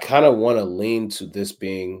I kind of want to lean to this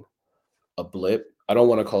being a blip. I don't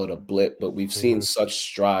want to call it a blip, but we've seen such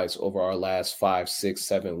strides over our last 5, 6,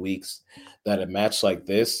 7 weeks that a match like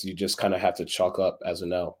this, you just kind of have to chalk up as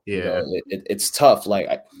an L. Yeah, it's tough.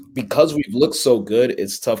 Like because we've looked so good,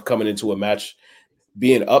 it's tough coming into a match,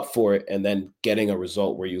 being up for it, and then getting a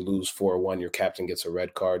result where you lose 4-1. Your captain gets a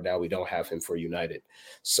red card. Now we don't have him for United,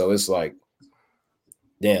 so it's like,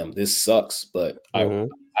 damn, this sucks. But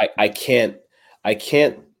I can't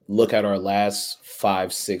look at our last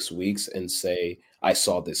 5, 6 weeks and say I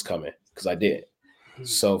saw this coming, because I didn't.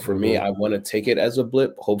 So for me, I want to take it as a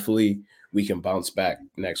blip. Hopefully we can bounce back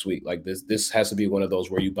next week. Like this has to be one of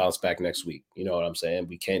those where you bounce back next week. You know what I'm saying?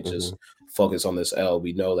 We can't just focus on this L.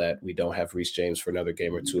 We know that we don't have Reece James for another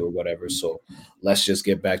game or 2 or whatever. So let's just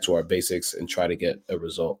get back to our basics and try to get a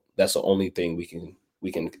result. That's the only thing we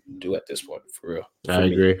can do at this point, for real. I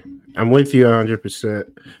agree. I'm with you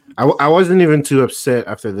 100%. I wasn't even too upset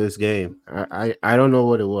after this game. I don't know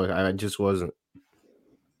what it was. I just wasn't.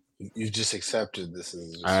 You just accepted this.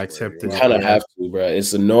 I accepted. You kind of have to, bro.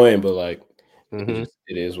 It's annoying, but like, it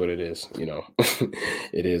is what it is.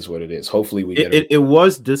 It is what it is. Hopefully we get it. It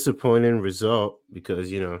was disappointing result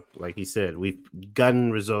because like he said, we've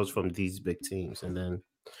gotten results from these big teams, and then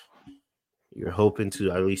you're hoping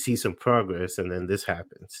to at least see some progress, and then this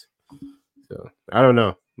happens. So I don't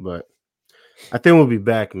know, but I think we'll be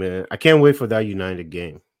back, man. I can't wait for that United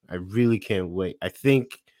game. I really can't wait. I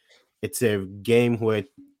think it's a game where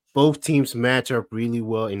both teams match up really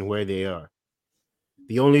well in where they are.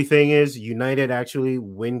 The only thing is United actually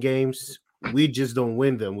win games. We just don't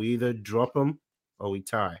win them. We either drop them or we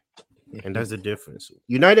tie. And that's the difference.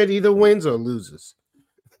 United either wins or loses.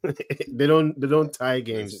 They don't tie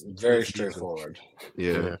games. It's very straightforward.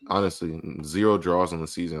 Yeah, honestly, 0 draws on the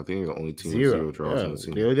season. I think the only team with 0 draws on the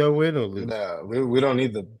season. They don't win or lose. No, we don't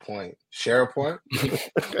need the point. Share a point.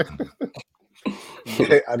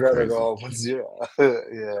 I'd rather go 1-0.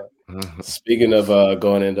 Yeah. Speaking of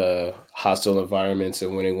going into hostile environments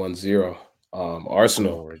and winning 1-0,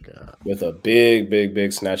 Arsenal with a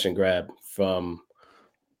big snatch and grab from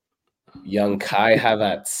young Kai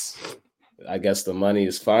Havertz. I guess the money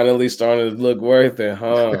is finally starting to look worth it,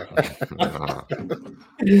 huh?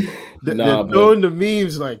 They're throwing the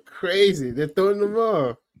memes like crazy. They're throwing them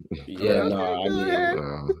off. Yeah,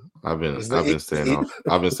 Okay, I mean, I've been staying off.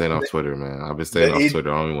 I've been staying off Twitter, man. I've been staying off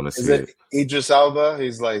Twitter. I don't even want to Is see it Idris Elba?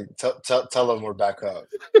 He's like, tell him we're back up.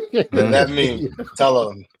 That meme. Tell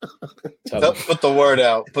him. Put the word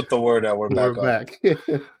out. Put the word out. We're back.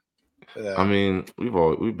 Yeah. I mean,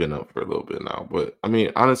 we've been up for a little bit now, but I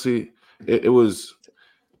mean, honestly, it was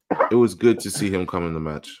good to see him come in the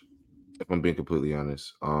match. If I'm being completely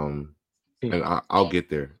honest, and I'll get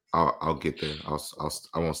there. I'll get there. I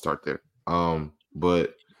won't start there.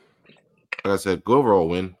 But like I said, good overall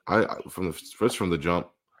win. From the jump,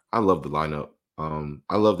 I love the lineup.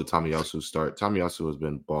 I love the Tomiyasu start. Tomiyasu has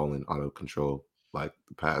been balling out of control like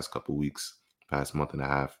the past couple weeks, past month and a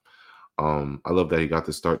half. I love that he got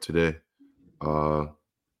the start today.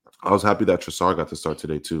 I was happy that Trossard got the start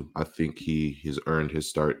today too. I think he has earned his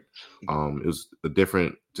start. It was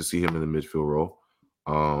different to see him in the midfield role.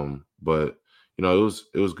 But you know,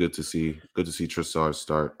 it was good to see Trossard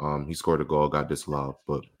start. He scored a goal, got disallowed,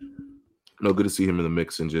 but good to see him in the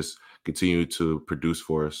mix and just continue to produce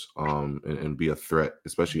for us and be a threat,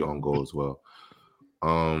 especially on goal as well.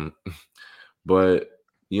 But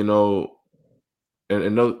you know,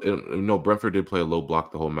 Brentford did play a low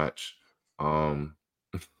block the whole match.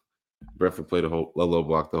 Brentford played a low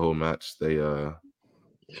block the whole match. They were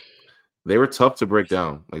tough to break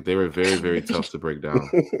down. Like they were very, very tough to break down.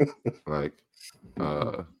 Like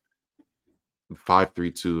 5-3-2.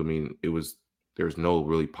 I mean, there's no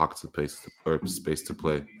really pockets of space to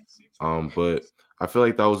play. But I feel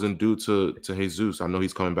like that wasn't due to Jesus. I know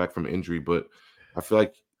he's coming back from injury, but I feel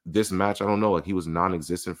like this match, I don't know, like he was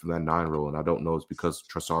non-existent from that 9 role, and I don't know it's because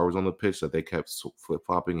Trossard was on the pitch that they kept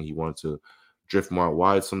flip-flopping and he wanted to drift more out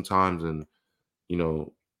wide sometimes and, you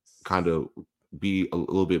know, kind of be a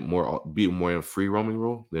little bit more in a free roaming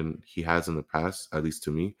role than he has in the past, at least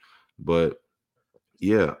to me. But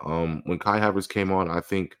yeah, when Kai Havertz came on, I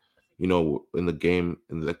think, you know, in the game,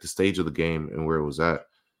 in the stage of the game and where it was at,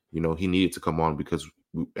 you know, he needed to come on because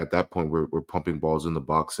at that point we're pumping balls in the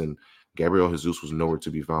box and Gabriel Jesus was nowhere to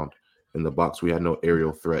be found in the box. We had no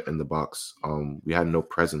aerial threat in the box. We had no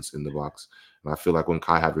presence in the box. And I feel like when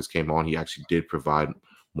Kai Havertz came on, he actually did provide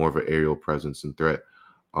more of an aerial presence and threat.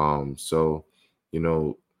 So, you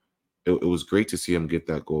know, it was great to see him get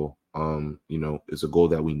that goal. You know, it's a goal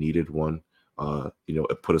that we needed, one. You know,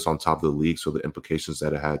 it put us on top of the league, so the implications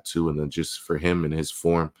that it had too. And then just for him and his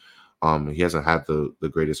form, he hasn't had the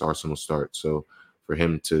greatest Arsenal start. So for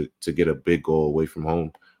him to get a big goal away from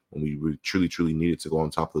home when we truly needed to go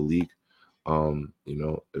on top of the league, you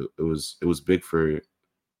know, it was big for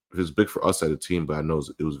us as a team, but I know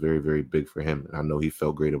it was very, very big for him. And I know he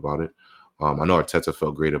felt great about it. I know Arteta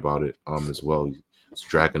felt great about it as well. He's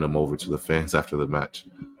dragging him over to the fans after the match.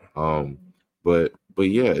 But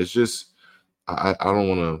yeah, it's just I don't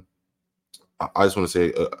want to. I just want to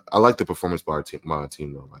say I like the performance by my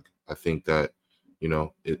team though. Like I think that, you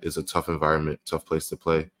know, it's a tough environment, tough place to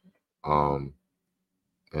play, and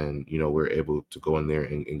you know we're able to go in there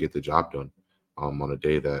and get the job done on a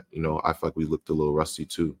day that, you know, I feel like we looked a little rusty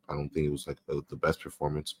too. I don't think it was like the best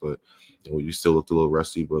performance, but you know, we still looked a little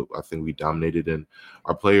rusty. But I think we dominated, and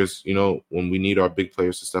our players, you know, when we need our big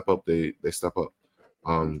players to step up, they step up.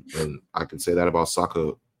 And I can say that about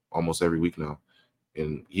Saka almost every week now.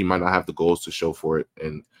 And he might not have the goals to show for it.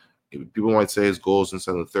 And people might say his goals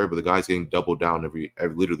inside of the third, but the guy's getting doubled down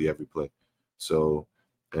literally every play. So,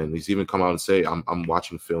 and he's even come out and say, I'm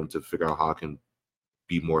watching film to figure out how I can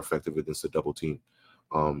be more effective against a double team.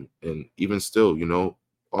 And even still, you know,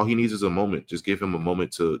 all he needs is a moment. Just give him a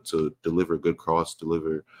moment to deliver a good cross, give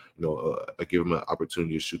him an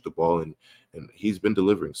opportunity to shoot the ball, and he's been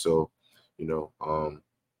delivering. So, you know,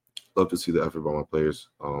 love to see the effort by my players.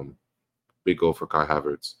 Big goal for Kai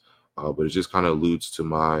Havertz, but it just kind of alludes to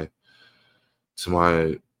my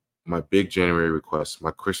big January request, my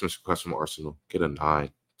Christmas request from Arsenal. Get a 9,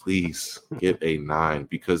 please. Get a 9,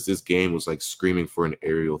 because this game was like screaming for an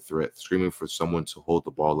aerial threat, screaming for someone to hold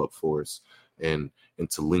the ball up for us and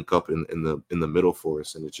to link up in the middle for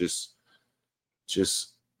us. And it just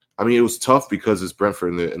I mean, it was tough because it's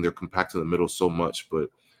Brentford and they're compact in the middle so much, but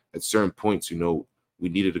at certain points, you know, we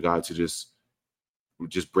needed a guy to just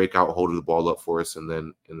break out, hold the ball up for us, and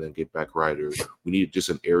then get back right. Or we need just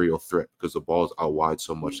an aerial threat because the ball is out wide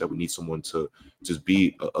so much that we need someone to just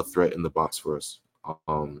be a threat in the box for us.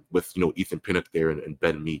 With, you know, Ethan Pinnock there and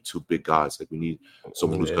Ben Mee, 2 big guys. Like we need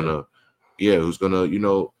someone who's gonna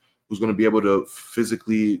be able to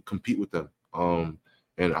physically compete with them.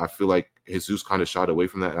 And I feel like Jesus kind of shied away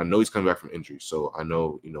from that. And I know he's coming back from injury, so I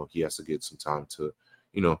know, he has to get some time to,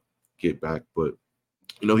 get back. But,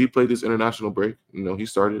 he played this international break. He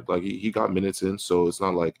started, like, he got minutes in, so it's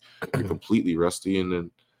not like you're completely rusty. And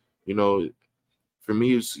then, for me,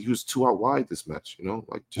 he was too out wide this match,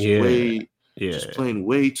 like just playing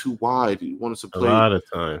way too wide. He wanted to play a lot of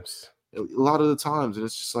times. A lot of the times, and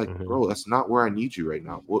it's just like, bro, that's not where I need you right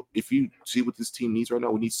now. Well, if you see what this team needs right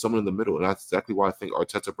now, we need someone in the middle, and that's exactly why I think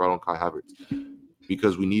Arteta brought on Kai Havertz,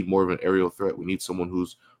 because we need more of an aerial threat. We need someone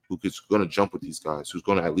who's going to jump with these guys, who's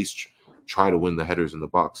going to at least try to win the headers in the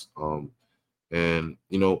box. And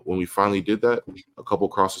when we finally did that, a couple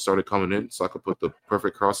crosses started coming in, so I could put the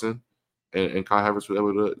perfect cross in, and Kai Havertz was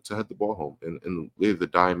able to head the ball home in the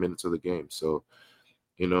dying minutes of the game. So,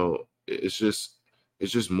 it's just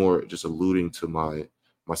more just alluding to my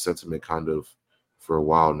sentiment kind of for a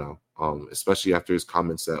while now, especially after his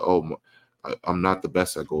comments that, I'm not the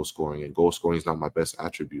best at goal scoring, and goal scoring is not my best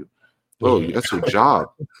attribute. Bro, that's your job.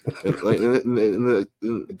 Those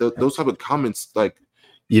type of comments, like,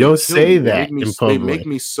 you don't say that in public. They make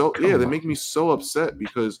me so they make me so upset,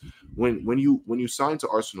 because when you signed to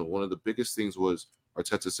Arsenal, one of the biggest things was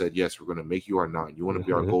Arteta said, yes, we're going to make you our 9. You want to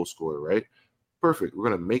be our goal scorer, right? Perfect. We're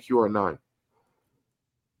going to make you our 9.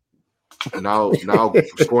 Now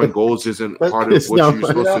scoring goals isn't part of what you're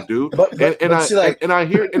supposed to do. And I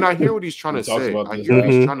hear what he's trying to say. I hear what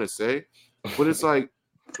he's trying to say, but it's like,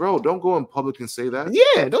 bro, don't go in public and say that.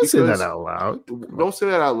 Yeah, don't say that out loud. Don't say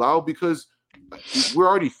that out loud, because we're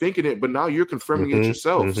already thinking it, but now you're confirming it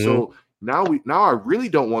yourself. So now I really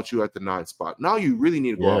don't want you at the 9 spot. Now you really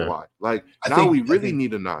need to go out wide. Like, we really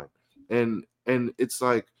need a 9. And it's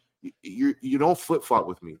like, you don't flip-flop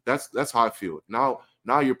with me. That's how I feel.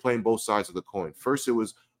 Now you're playing both sides of the coin. First it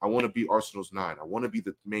was, I want to be Arsenal's 9. I want to be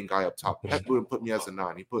the main guy up top. Pep wouldn't put me as a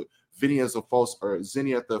 9. He put Zinni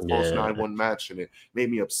at the false 9 one match, and it made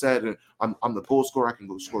me upset. And I'm the goal scorer. I can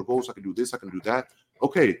go score goals. I can do this. I can do that.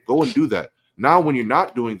 Okay, go and do that. Now when you're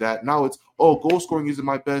not doing that, now it's, goal scoring isn't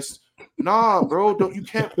my best. Nah, bro,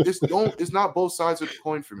 it's not both sides of the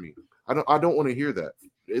coin for me. I don't want to hear that,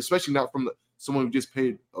 especially not from someone who just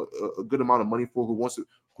paid a good amount of money for, who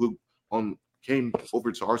came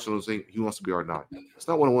over to Arsenal saying he wants to be our 9. That's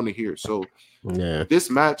not what I want to hear. So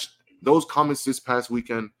this match, those comments this past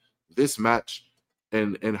weekend, this match,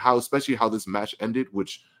 and how this match ended,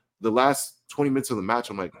 which the last 20 minutes of the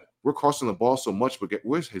match, I'm like, we're crossing the ball so much, but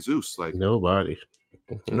where's Jesus? Like, nobody.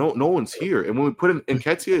 No one's here. And when we put in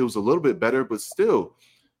Nketiah, it was a little bit better, but still,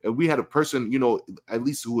 and we had a person, at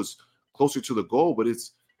least who was closer to the goal, but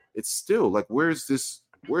it's still like, where's this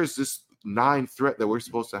 9 threat that we're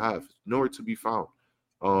supposed to have? Nowhere to be found.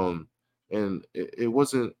 And it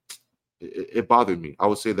wasn't. It bothered me. I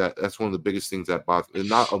would say that's one of the biggest things that bothered. And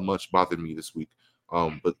not much bothered me this week.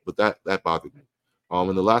 But that bothered me.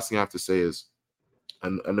 And the last thing I have to say is, I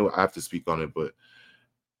know I have to speak on it, but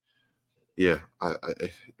yeah,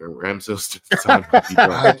 Ramsdale's time.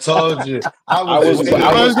 I told you. I was going to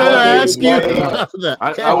ask you about that.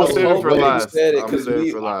 I was saving for last.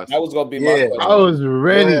 I was going to be my question. I was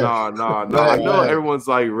ready. No. I know everyone's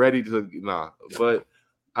like ready to but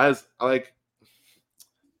as like,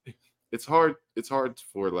 it's hard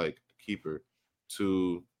for like keeper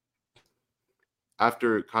to,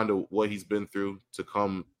 after kind of what he's been through, to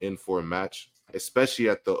come in for a match, especially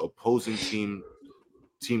at the opposing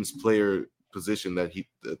team's player position that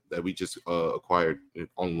we just acquired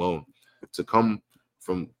on loan, to come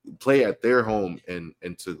from play at their home and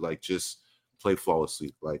to like just play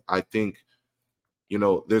flawlessly. Like, I think,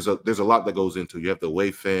 there's a lot that goes into. You have the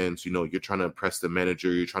away fans, you're trying to impress the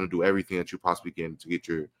manager, you're trying to do everything that you possibly can to get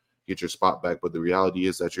your spot back, but the reality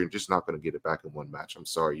is that you're just not going to get it back in one match. I'm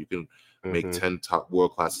sorry, you can make 10 top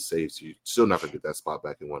world class saves, you're still not going to get that spot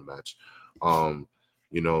back in one match.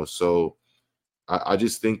 So I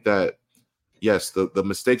just think that, yes, the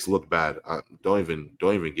mistakes look bad. Don't even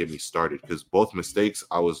get me started, because both mistakes,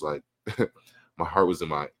 I was like, my heart was in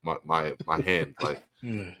my hand. Like,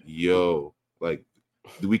 yo, like,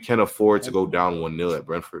 we can't afford to go down 1-0 at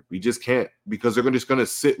Brentford. We just can't, because they're just going to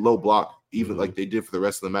sit low block, even like they did for the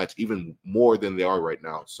rest of the match, even more than they are right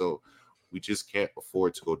now. So we just can't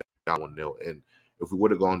afford to go down 1-0. And if we would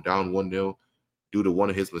have gone down 1-0 due to one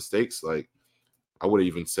of his mistakes, like, I would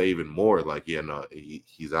even say even more, like,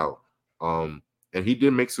 he's out. And he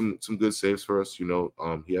did make some good saves for us. He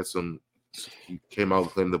came out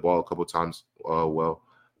and claimed the ball a couple of times well.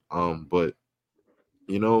 But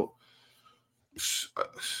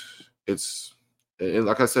it's, and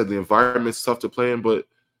like I said, the environment's tough to play in, but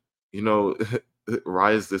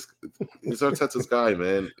Raya is Arteta's guy,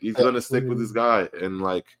 man. He's gonna stick with his guy, and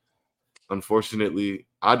like, unfortunately,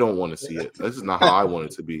 I don't want to see it. This is not how I want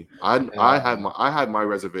it to be. I had my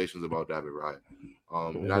reservations about David Raya.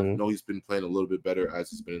 And I know he's been playing a little bit better as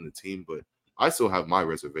he's been in the team, but I still have my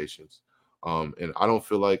reservations. And I don't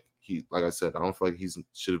feel like like I said, I don't feel like he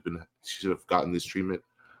should have gotten this treatment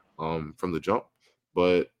from the jump.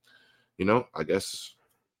 But I guess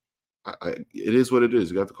it is what it is.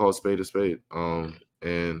 You got to call a spade a spade.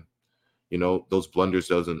 And those blunders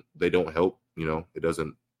don't help. It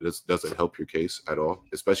doesn't help your case at all,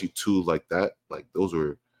 especially two like that. Like those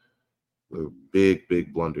were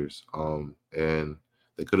big blunders. And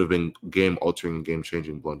they could have been game altering, game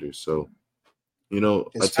changing blunders. So, I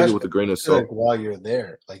take it with a grain of salt. Like while you're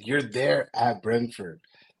there, like you're there at Brentford,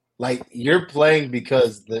 like you're playing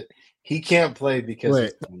because he can't play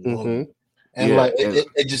because he's alone. And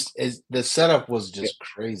it just is, the setup was just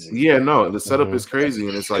crazy. Yeah, no, the setup is crazy,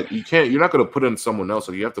 and it's like you're not going to put in someone else,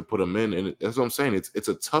 so you have to put him in, and that's what I'm saying. It's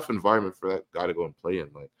a tough environment for that guy to go and play in.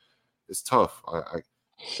 Like, it's tough.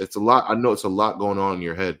 It's a lot. I know it's a lot going on in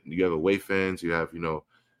your head. You have away fans, you have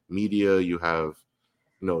media, you have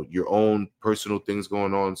your own personal things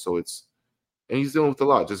going on. So and he's dealing with a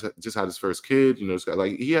lot. Just had his first kid.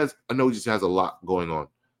 I know he just has a lot going on.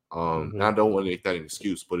 And I don't want to make that an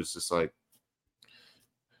excuse, but it's just like.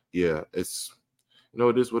 Yeah, it's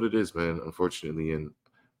it is what it is, man, unfortunately. And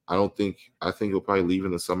I think he'll probably leave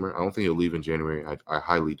in the summer. I don't think he'll leave in January. I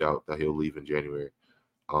highly doubt that he'll leave in January.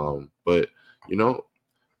 But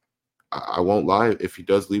I won't lie, if he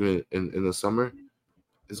does leave in the summer,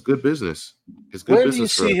 it's good business. It's good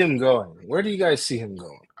business. Where do you see him going? Where do you guys see him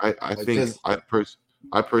going? I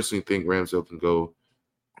personally think Ramsdale can go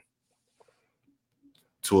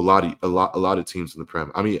to a lot of teams in the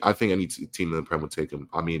Prem. I mean, I think any team in the Prem would take him.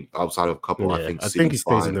 I mean, outside of a couple, I think he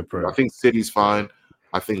stays in the Prem. I think City's fine.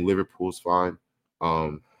 I think Liverpool's fine.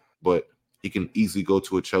 But he can easily go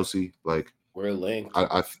to a Chelsea. Like we're linked.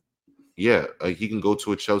 He can go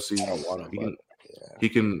to a Chelsea. I don't want him, he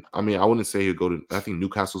can. I mean, I wouldn't say he'd go to. I think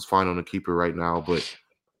Newcastle's fine on a keeper right now, but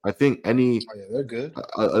I think they're good.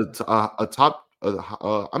 A top.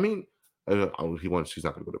 I mean, she's not going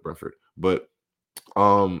to go to Brentford, but.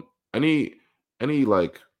 Any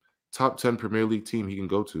like top 10 Premier League team he can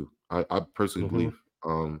go to. I personally believe.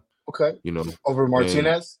 Okay. Over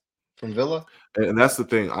Martinez from Villa. And that's the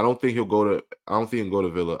thing. I don't think he'll go to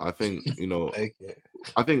Villa. I think,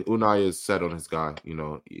 I think Unai is set on his guy.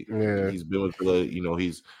 He's been with Villa,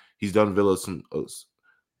 he's done Villa some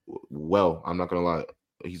well. I'm not gonna lie.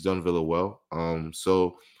 He's done Villa well.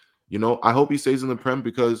 So, I hope he stays in the Prem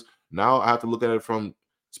because now I have to look at it from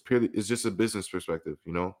it's just a business perspective,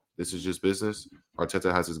 This is just business.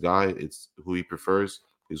 Arteta has his guy. It's who he prefers.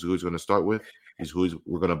 It's who he's going to start with. It's who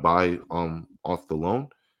we're going to buy off the loan.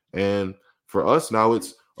 And for us now,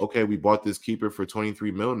 it's okay. We bought this keeper for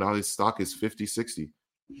 23 mil. Now his stock is 50, 60.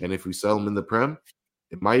 And if we sell him in the Prem,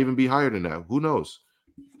 it might even be higher than that. Who knows?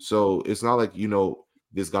 So it's not like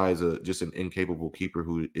this guy is just an incapable keeper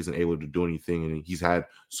who isn't able to do anything, and he's had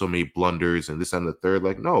so many blunders and this and the third.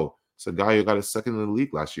 Like no. It's a guy who got a second in the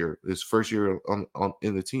league last year, his first year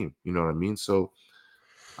in the team. You know what I mean? So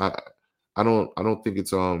I don't think it's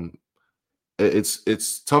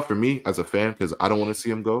tough for me as a fan because I don't want to see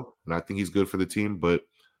him go, and I think he's good for the team. But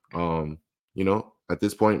at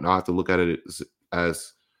this point, I have to look at it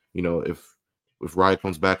as if Raya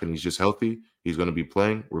comes back and he's just healthy, he's going to be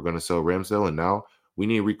playing. We're going to sell Ramsdale, and now we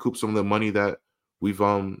need to recoup some of the money that we've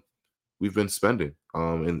been spending,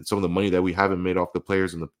 and some of the money that we haven't made off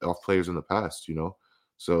players in the past,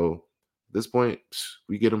 So at this point,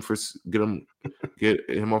 we get him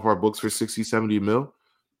off our books for 60, 70 mil,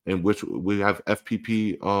 and which we have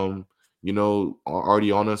FPP,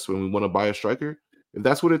 already on us when we want to buy a striker. If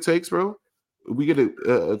that's what it takes, bro, we get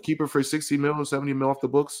a keeper for 60 mil or 70 mil off the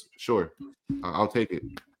books. Sure, I'll take it.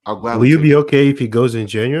 I'll gladly. Will you be okay if he goes in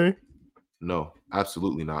January? No,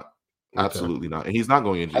 absolutely not. Absolutely not. And he's not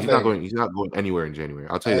going in. He's not going anywhere in January.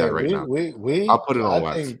 I'll tell you that right now. I'll put it on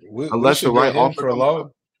wax. Unless the right offer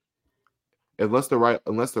unless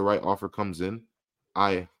the right offer comes in,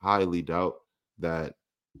 I highly doubt that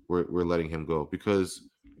we're letting him go because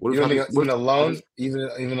even alone,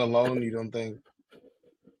 you don't think?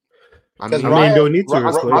 I mean, don't need to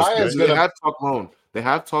replace. They have talk loan. They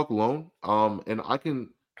have talk loan. And I can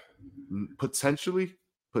potentially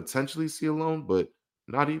see a loan, but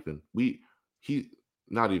not even.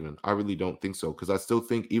 Not even. I really don't think so because I still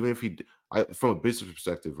think even if from a business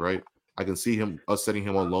perspective, right? I can see us setting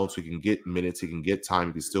him on loan so he can get minutes, he can get time,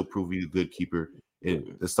 he can still prove he's a good keeper,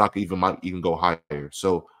 and the stock might even go higher.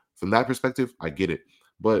 So from that perspective, I get it.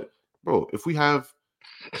 But bro, if we have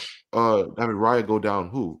Raya go down,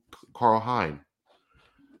 who? Carl Hein,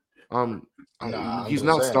 Nah, I'm he's just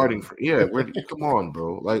not saying. starting. Come on,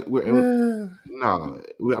 bro. Like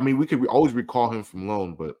I mean, we could always recall him from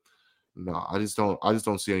loan, but no, I just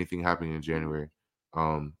don't see anything happening in January.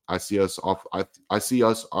 I see us off. I see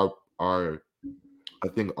us our. I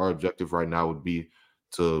think our objective right now would be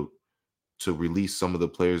to release some of the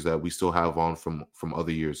players that we still have on from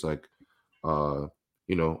other years. Like, I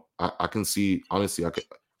can see honestly.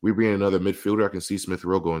 We bring in another midfielder. I can see Smith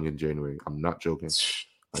Rowe going in January. I'm not joking.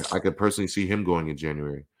 I could personally see him going in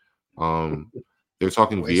January. They're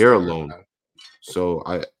talking Vieira loan, so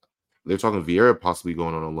they're talking Vieira possibly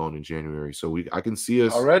going on a loan in January. So I can see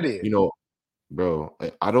us already. Bro,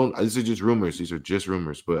 I don't. These are just rumors. These are just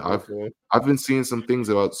rumors. But I've been seeing some things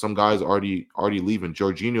about some guys already leaving.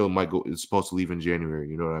 Jorginho is supposed to leave in January.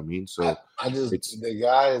 You know what I mean? So I just the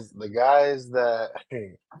guys that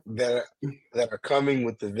are coming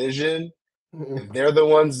with the vision. If they're the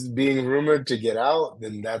ones being rumored to get out,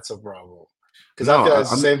 then that's a problem. Because I feel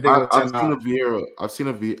it's the same thing with I've seen a Vieira. I've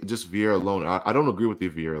seen just Vieira alone. I don't agree with the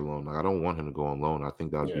Vieira alone. Like, I don't want him to go on loan. I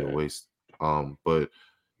think that would be a waste. But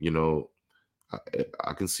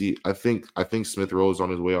I can see. I think Smith Rowe is on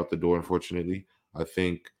his way out the door. Unfortunately, I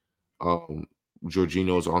think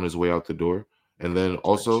Jorginho is on his way out the door, and then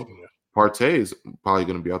also Partey is probably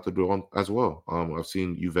going to be out the door as well. I've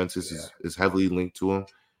seen Juventus is heavily linked to him.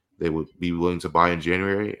 They would be willing to buy in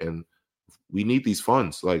January, and we need these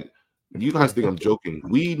funds. Like, you guys think I'm joking?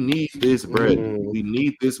 We need this bread. We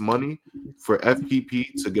need this money for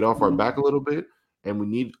FPP to get off our back a little bit, and we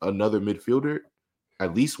need another midfielder,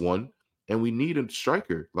 at least one. And we need a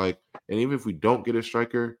striker, and even if we don't get a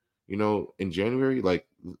striker, in January,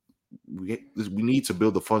 we need to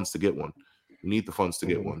build the funds to get one. We need the funds to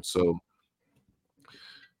get one. So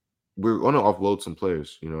we're going to offload some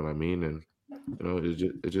players. You know what I mean? And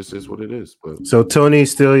it just is what it is. But so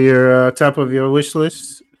Tony's still your top of your wish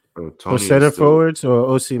list for center forwards or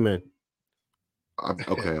Osimhen?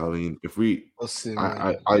 Okay, I mean, if we,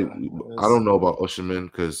 I don't know about Osimhen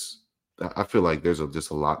because I feel like there's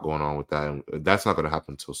just a lot going on with that, and that's not going to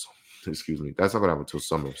happen until excuse me, that's not going to happen until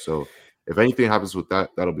summer. So if anything happens with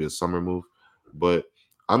that, that'll be a summer move. But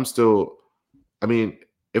I'm still, I mean,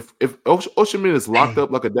 if Osimhen is locked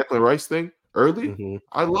up like a Declan Rice thing early,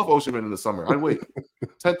 I love Osimhen in the summer. I'd wait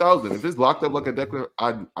 10,000. If it's locked up like a Declan,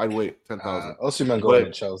 I'd wait 10,000. Osimhen going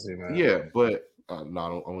to Chelsea, man. Yeah, but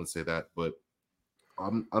no, I wouldn't say that. But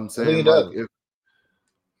I'm saying if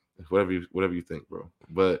whatever you think, bro.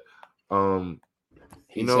 But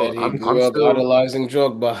he said he grew up idolizing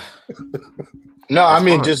Drogba. No, I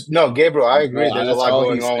mean Gabriel. I agree. There's a lot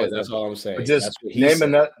going on with that's him. all I'm saying. But just name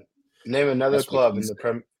another club in the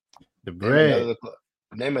Premier. The bread.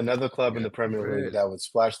 Name another club in the Premier League that would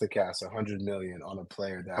splash the cash 100 million on a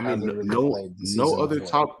player that hasn't really played the season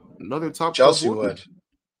another top. Chelsea would.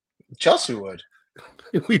 Chelsea would.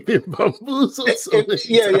 We've been bamboozled.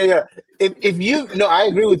 Yeah. If I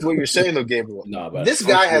agree with what you're saying though, Gabriel. No, but this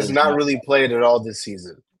guy has not really played at all this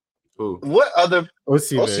season. Who? What other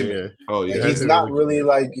Osimhen? Yeah. Oh yeah, he's not really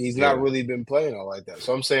not really been playing all like that.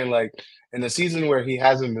 So I'm saying in a season where he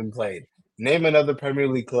hasn't been played, name another Premier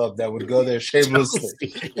League club that would go there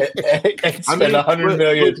shamelessly and spend 100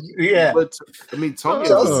 million. But I mean, Tony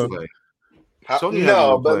hasn't played.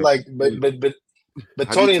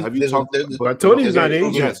 But Tony, Tony's not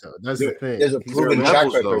injured. That's the thing. There's a proven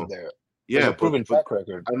track record there. Yeah, a proven track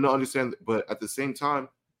record. I don't understand, but at the same time,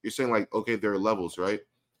 you're saying okay, there are levels, right?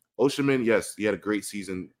 Osimhen, yes, he had a great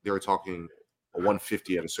season. They were talking a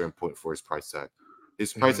 150 at a certain point for his price tag.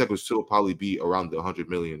 His price tag would still probably be around the 100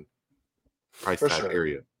 million price tag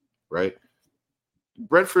area, right?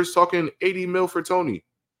 Brentford's talking 80 mil for Tony.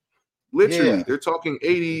 Literally, they're talking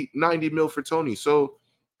 80, 90 mil for Tony. So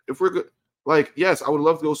if we're good, yes, I would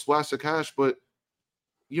love to go splash the cash, but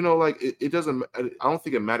it doesn't. I don't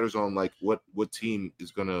think it matters on what team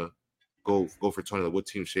is gonna go for Tony, what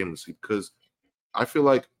team shamelessly, because I feel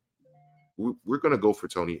like we're gonna go for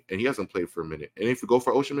Tony, and he hasn't played for a minute. And if we go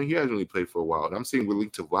for Osimhen, he hasn't really played for a while. And I'm saying we're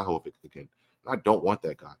linked to Vlahovic again. I don't want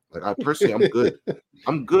that guy. I personally, I'm good.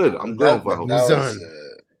 I'm good on Vlahovic.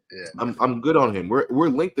 I'm good on him. We're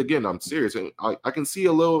linked again. I'm serious, and I can see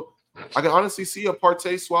I can honestly see a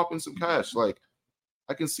Partey swapping some cash.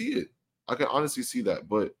 I can see it. I can honestly see that.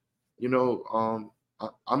 But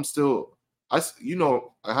I'm still I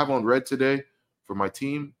have on red today for my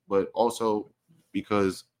team, but also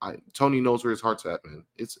because Tony knows where his heart's at, man.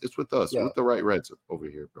 It's with us, with the right reds over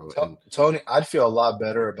here, bro. Tony, I'd feel a lot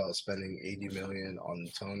better about spending 80 million on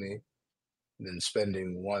Tony than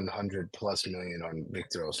spending 100+ million on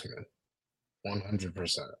Victor Osimhen.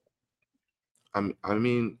 100%. I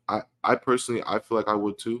mean, I personally, I feel like I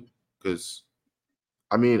would too, because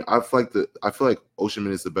I mean, I feel like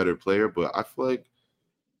Osimhen is the better player, but I feel like,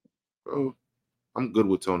 bro, I'm good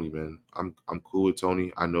with Tony, man. I'm cool with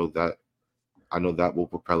Tony. I know that will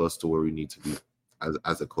propel us to where we need to be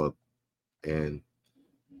as a club. And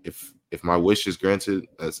if my wish is granted,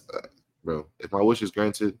 if my wish is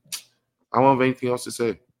granted, I won't have anything else to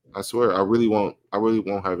say. I swear, I really won't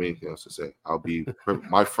have anything else to say.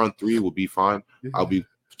 My front three will be fine. I'll be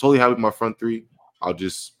totally happy with my front three.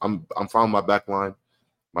 I'm fine with my back line.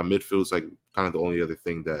 My midfield is like kind of the only other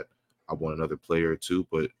thing that I want another player too,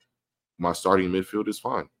 but my starting midfield is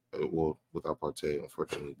fine. Well, without Partey,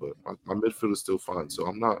 unfortunately, but my midfield is still fine. So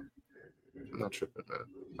I'm not tripping, man.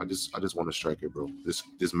 I just want a striker, bro.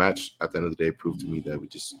 This match at the end of the day proved to me that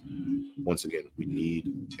once again, we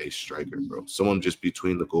need a striker, bro. Someone just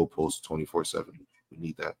between the goalposts 24/7. We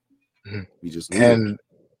need that. We just need it.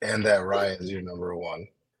 And that Ryan's your number one.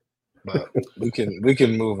 But we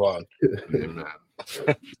can move on. Yeah, man.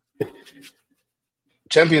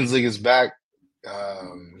 Champions League is back.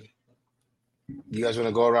 You guys want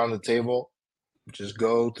to go around the table? Just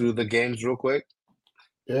go through the games real quick.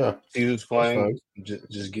 Yeah. See who's playing.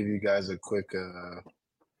 Just give you guys a quick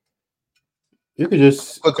you could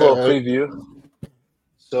just little preview.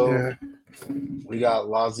 So yeah. we got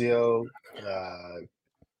Lazio,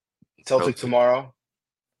 Celtic tomorrow.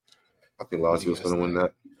 I think Lazio's going to win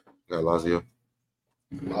that. Got Lazio.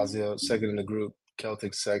 Lazio second in the group.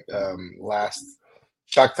 Celtic last.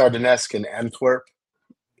 Shakhtar Donetsk and Antwerp.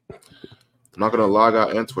 I'm not gonna lie, I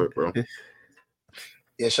got Antwerp, bro.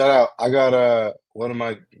 Yeah, shout out. I got one of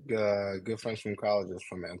my good friends from college is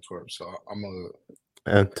from Antwerp, so I'm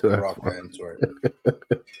gonna rock my Antwerp.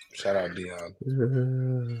 Shout out Dion.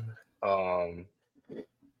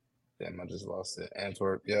 Damn, I just lost it.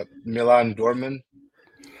 Antwerp, yep. Milan, Dortmund.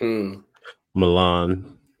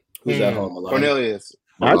 Milan. Who's at home? Milan? Cornelius.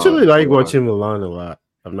 I actually like watching Milan a lot.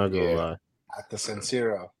 I'm not gonna lie. At the San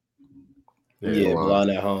Siro. Yeah, Milan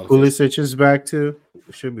at home. Pulisic is back too.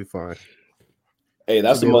 It should be fine. Hey,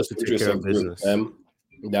 that's the most interesting group.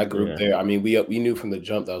 That group there. I mean, we knew from the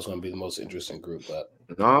jump that was going to be the most interesting group, but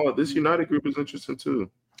no, this United group is interesting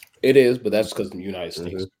too. It is, but that's because of the United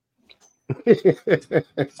States.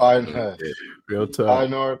 Real tough.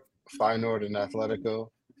 Feyenoord and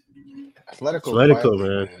Atletico. Atletico,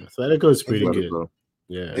 man. Atletico is pretty good.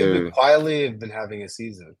 Yeah, they've been having a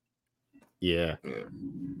season. Yeah.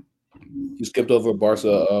 You skipped over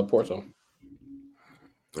Barca, Porto.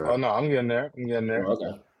 Oh no, I'm getting there.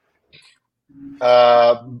 Oh,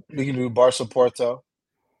 okay. We can do Barca Porto.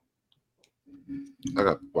 I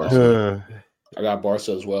got Barca. I got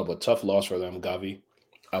Barca as well, but tough loss for them. Gavi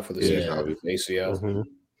out for the season. ACL. Mm-hmm.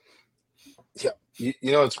 Yeah,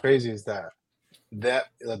 you know what's crazy is that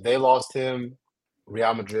they lost him.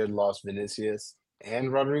 Real Madrid lost Vinicius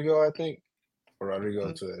and Rodrigo, I think, or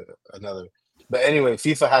Rodrigo to another. But anyway,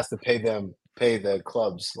 FIFA has to pay the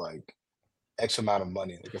clubs like X amount of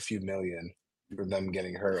money, like a few million, for them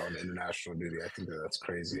getting hurt on international duty. I think that's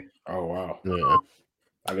crazy. Oh wow! Yeah,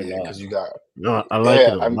 I mean, because you got. No, I like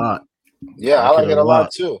it a lot. Yeah, I like it a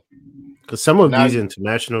lot too. Because some of these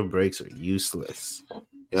international breaks are useless.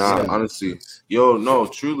 Yeah, honestly,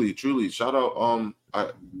 truly. Shout out,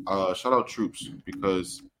 shout out Troops,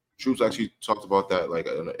 because Troops actually talked about that like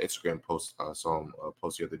on an Instagram post. I saw him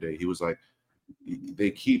post the other day. He was like,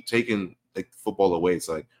 they keep taking like football away. It's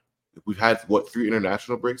like we've had 3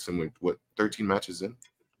 international breaks and we're 13 matches in.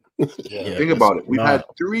 Yeah, think about it. We've had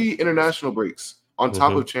 3 international breaks on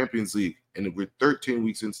top of Champions League, and we're 13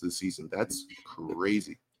 weeks into the season. That's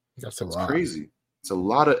crazy. That's crazy. It's a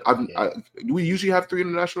lot of. Do we usually have 3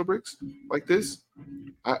 international breaks like this?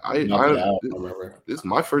 I remember. This is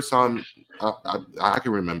my first time I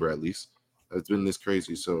can remember, at least. It's been this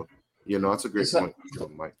crazy. So, it's a great point,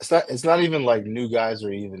 Mike. It's not even like new guys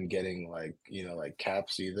are even getting like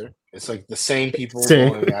caps either. It's like the same people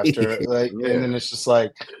going after and then it's just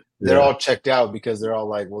like they're all checked out because they're all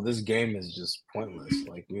like, well, this game is just pointless.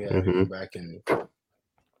 Like we have to go back and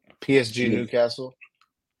PSG Newcastle.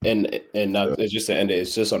 And not just to end it,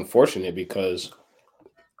 it's just unfortunate because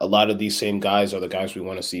a lot of these same guys are the guys we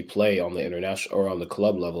want to see play on the international or on the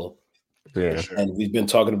club level. Yeah, and we've been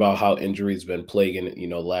talking about how injuries been plaguing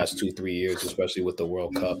the last 2-3 years, especially with the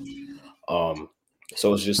World Cup.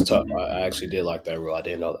 So it's just tough. I actually did like that rule. I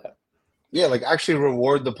didn't know that. Yeah, like actually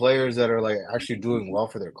reward the players that are like actually doing well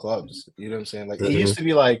for their clubs. You know what I'm saying? Like it used to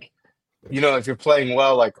be like, if you're playing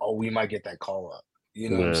well, like we might get that call up. You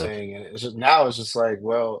know what I'm saying? And it's just now it's just like,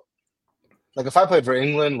 well, like if I played for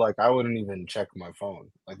England, like I wouldn't even check my phone.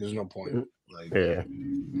 Like there's no point. Like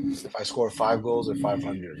if I score 5 goals or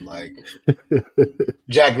 500, like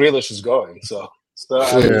Jack Grealish is going. So So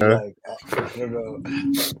I was Yeah. like, I don't know.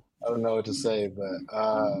 I don't know what to say, but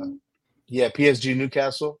yeah, PSG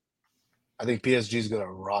Newcastle. I think PSG is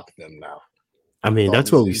gonna rock them now. I mean, With all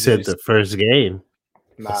that's what these we said injuries. the first game.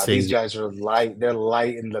 Nah, Same these game. guys are light. They're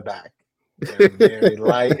light in the back. They're very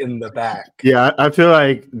light in the back. Yeah, I feel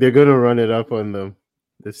like they're gonna run it up on them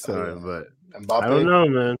this Oh, time, yeah. but Mbappe. I don't know,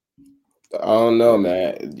 man. I don't know,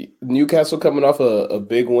 man. Newcastle coming off a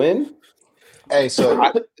big win. Hey, so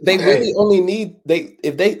They really only need they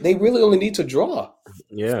really only need to draw.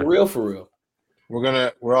 Yeah, For real. we're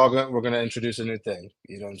gonna introduce a new thing.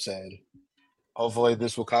 You know what I'm saying? Hopefully,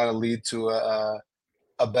 this will kind of lead to a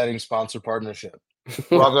betting sponsor partnership.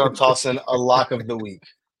 We're all gonna toss in a lock of the week.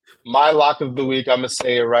 My lock of the week, I'm gonna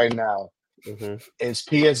say it right now, is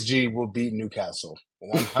PSG will beat Newcastle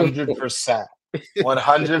 100%.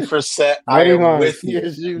 100%. I Money am line, with you.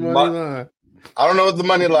 PSG money line. I don't know what the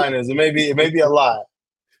money line is. It may be a lot.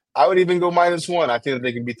 I would even go -1. I think that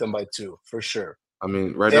they can beat them by 2 for sure. I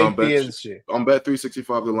mean, right Take now PSG. on Bet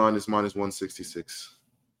 365, the line is -166.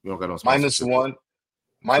 We don't got no sponsorship. -1,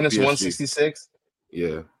 -166.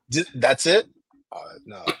 Yeah. That's it?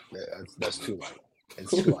 No, that's too light.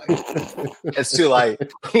 It's too light. It's too light.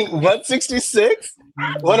 166?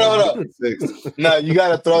 What up? No, you got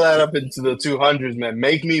to throw that up into the 200s, man.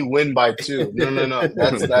 Make me win by 2. No.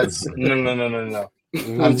 That's no.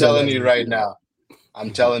 I'm telling you right now.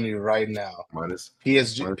 Minus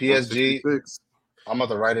PSG. 166. I'm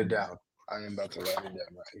about to write it down. I am about to write it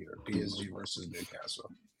down right here. PSG versus Newcastle.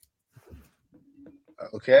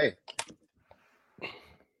 Okay.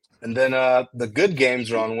 And then the good games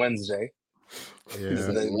are on Wednesday. Yeah,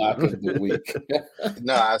 The lock of the week.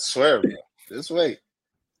 No, I swear, bro. Just wait.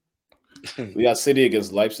 We got City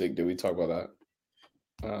against Leipzig. Did we talk about that?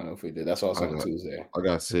 I don't know if we did. That's also on Tuesday. I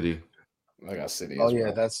got City. I got City. Oh as yeah,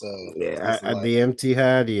 well. that's at the empty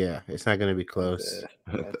head. Yeah, it's not gonna be close.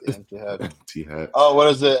 at the empty head. Empty hat. Oh, what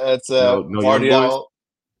is it? It's No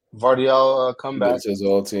Vardial comeback. It's his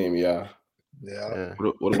whole team. Yeah. Yeah.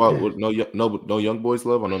 What about no young boys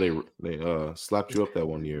love? I know they slapped you up that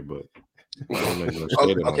one year, but I don't know you're gonna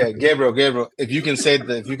stay there. Okay, Gabriel. If you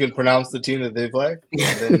can pronounce the team that they play,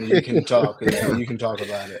 then you can talk. You can talk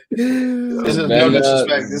about it. This is no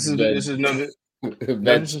disrespect. This is no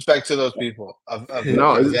disrespect to those people.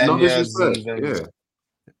 No, it's no disrespect. Yeah.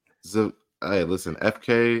 So, hey, listen,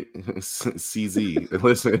 FK CZ.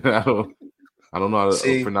 Listen, I don't know how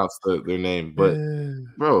to pronounce their name, but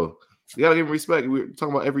bro, you gotta give them respect. We're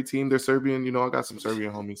talking about every team. They're Serbian. You know, I got some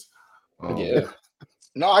Serbian homies. Yeah.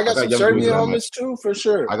 No, I got some Serbian homies too, for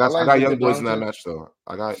sure. I got young boys in that match though.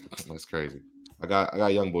 That's crazy. I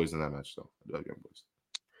got young boys in that match though. I do have young boys.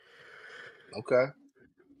 Okay.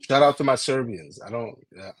 Shout out to my Serbians. I'm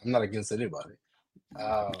not against anybody.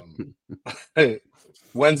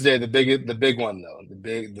 Wednesday, the big one though. The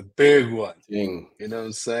big one. Dang. You know what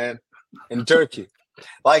I'm saying? In Turkey.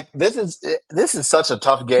 Like this is such a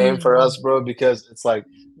tough game for us, bro, because it's like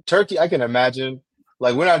Turkey, I can imagine.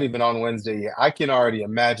 Like we're not even on Wednesday yet. I can already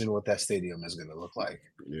imagine what that stadium is gonna look like.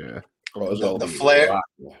 Yeah. The flare,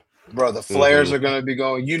 bro, the flares are gonna be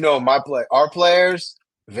going. You know, our players,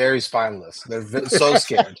 very spineless. They're so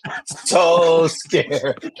scared. So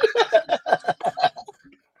scared.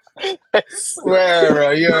 I swear, bro,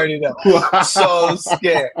 you already know. So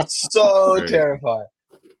scared. So terrified.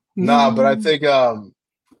 Nah, but I think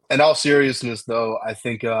in all seriousness though, I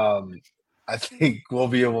think we'll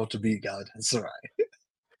be able to beat Galatasaray.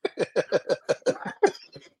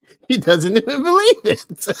 He doesn't even believe it.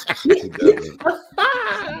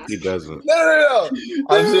 He doesn't. No.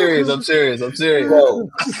 I'm serious. Bro,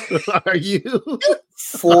 are you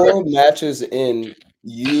 4 matches in?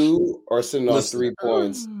 You are sitting on 3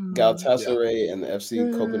 points. Galatasaray and the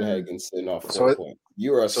FC Copenhagen sitting off 4 points.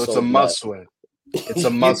 You are so it's a must win. It's a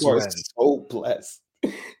must win. So blessed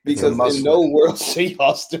because in no world should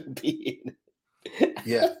y'all still be in.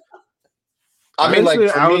 Yeah. I mean, like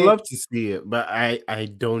I would love to see it, but I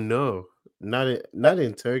don't know. Not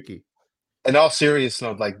in Turkey. In all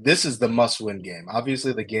seriousness, like this is the must-win game.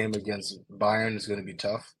 Obviously, the game against Bayern is going to be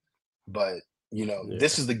tough, but you know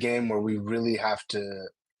this is the game where we really have to.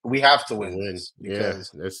 We have to win this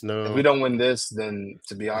because if we don't win this, then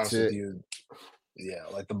to be honest with you,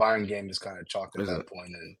 like the Bayern game is kind of chalked at that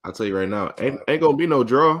point. And I'll tell you right now, ain't gonna be no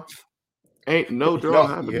draw. Ain't no draw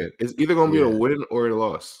happening. It's either gonna be a win or a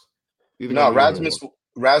loss. No,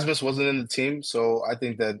 Rasmus wasn't in the team, so I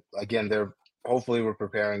think that again hopefully we're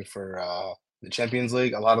preparing for the Champions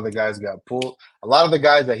League. A lot of the guys got pulled. A lot of the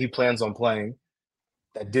guys that he plans on playing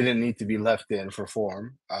that didn't need to be left in for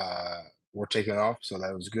form were taken off, so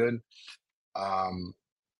that was good.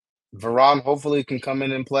 Varane hopefully can come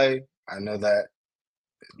in and play. I know that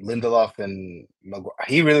Lindelof and Maguire.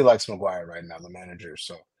 He really likes Maguire right now, the manager.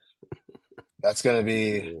 So that's gonna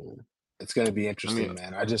be interesting,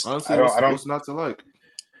 man. Honestly, what's not to like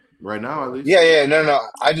right now, at least? Yeah, no.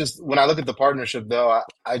 When I look at the partnership though,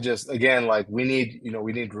 I just again like we need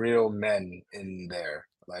real men in there,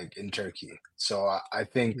 like in Turkey. So I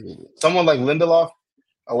think someone like Lindelof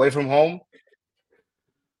away from home,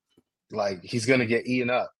 like he's gonna get eaten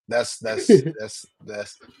up. That's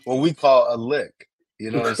what we call a lick. You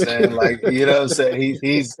know what I'm saying? Like, you know what I'm saying?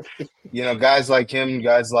 He's guys like him,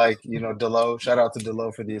 guys like, Delo. Shout out to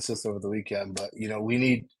Delo for the assist over the weekend. But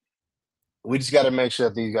we just got to make sure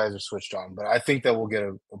that these guys are switched on. But I think that we'll get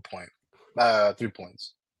a point, 3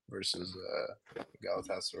 points versus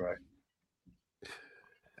Galatasaray.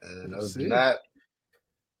 And other than that,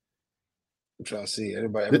 I'm trying to see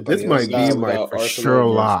everybody. This might be my for sure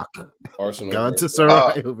lock. Arsenal.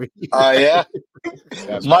 Galatasaray over here. Yeah.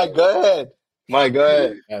 Mike, go ahead.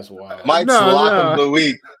 That's wild. Mike's lock of the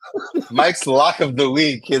week. Mike's lock of the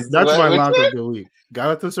week is that's my lock of the week.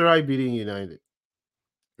 Galatasaray beating United.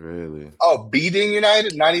 Really? Oh, beating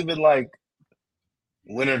United? Not even like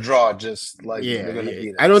win or draw, just like they're gonna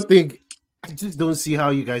beat us. I just don't see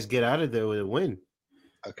how you guys get out of there with a win.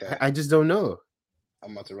 Okay. I just don't know.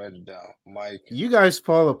 I'm about to write it down. Mike. You guys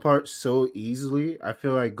fall apart so easily. I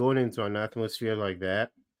feel like going into an atmosphere like that,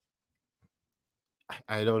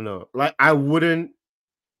 I don't know. Like, I wouldn't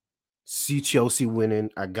see Chelsea winning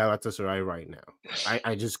at Galatasaray right now.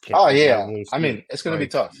 I just can't. Oh, yeah. I mean, it's going to be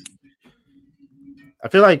tough. I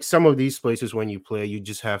feel like some of these places when you play, you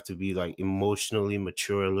just have to be like emotionally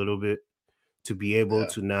mature a little bit to be able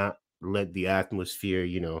to not let the atmosphere,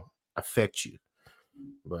 affect you.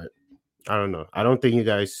 But I don't know. I don't think you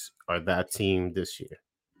guys are that team this year.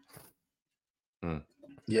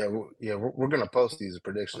 Yeah, we're going to post these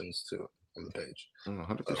predictions too on the page.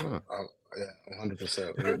 100%.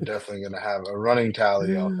 100%. We're definitely going to have a running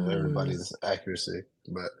tally off of everybody's accuracy.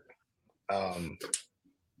 But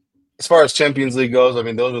as far as Champions League goes, I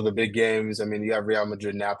mean, those are the big games. I mean, you have Real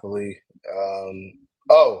Madrid, Napoli.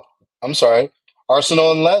 I'm sorry.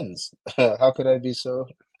 Arsenal and Lens. How could I be so?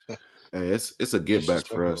 Hey, it's a get back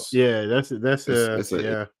for us. Yeah, that's I was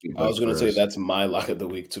going to say that's my lock of the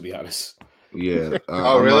week, to be honest. Yeah.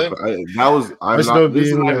 Really? This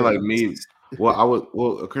is not even like me.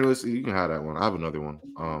 Well, Curtis, you can have that one. I have another one.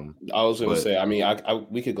 I was going to say, I mean,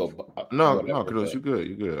 we could go. No, Curtis, you good.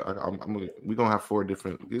 You good. We're going to have 4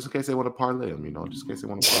 different, just in case they want to parlay them, just in case they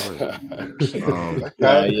want to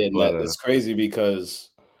parlay. It's crazy because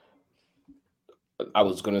I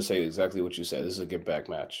was going to say exactly what you said. This is a get back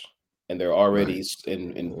match. And they're already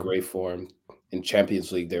in great form. In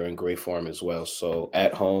Champions League, they're in great form as well. So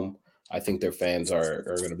at home, I think their fans are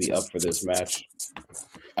going to be up for this match.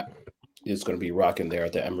 It's going to be rocking there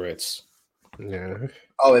at the Emirates. Yeah.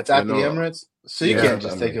 Oh, it's at the Emirates? So you can't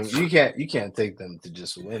just take them. You can't take them to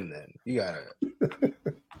just win then. You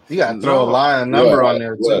gotta throw a number on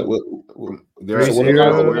there too.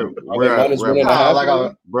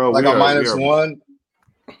 Bro, like a -1.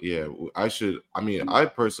 Yeah, I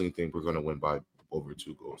personally think we're gonna win by over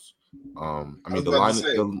 2 goals. I mean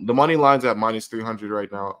the money line's at -300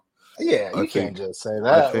 right now. Yeah, you can't just say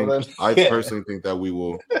that. I personally think that we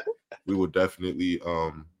will definitely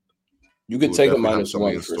you could take a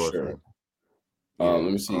 -1 for sure. Let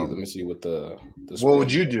me see what the what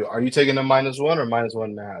would you do? Are you taking a -1 or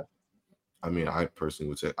 -1.5? I mean, I personally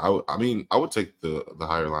would take. I would take the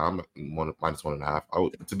higher line. I'm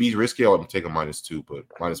 -1.5. To be risky, I would take a -2, but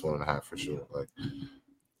 -1.5 for sure. Like,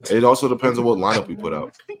 it also depends on what lineup we put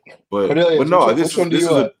out. But no,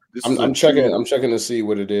 I'm checking to see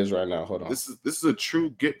what it is right now. Hold on. This is a true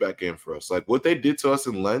get back game for us. Like what they did to us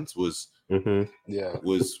in Lens was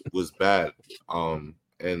bad.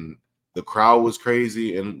 And the crowd was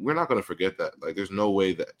crazy, and we're not gonna forget that. Like, there's no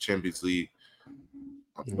way that Champions League,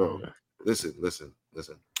 bro. Listen.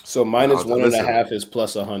 So -1.5 is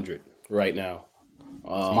 +100 right now.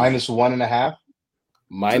 -1.5.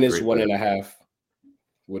 -1.5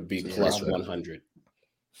 would be +100.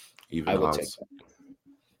 Even I would odds. take that.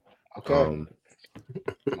 Okay.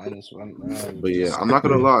 -1. But yeah, I'm not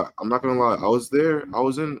gonna lie. I was there. I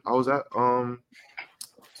was at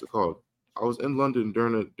what's it called? I was in London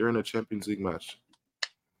during a Champions League match,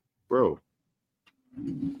 bro.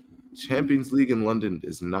 Champions League in London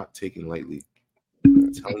is not taken lightly.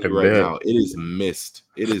 I'm telling you right now, it is missed.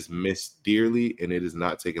 It is missed dearly, and it is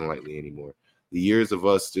not taken lightly anymore. The years of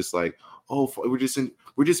us just like, we're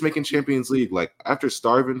just making Champions League. Like, after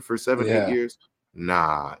starving for 7-8 years,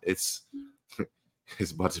 nah, it's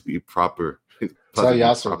about to be proper. Tell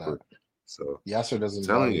Yasser that. So Yasser doesn't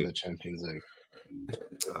value the Champions League.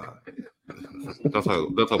 Don't talk No,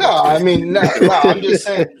 about I Chelsea. mean, no, I'm just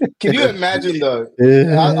saying. Can you imagine no,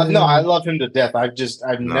 I love him to death. I've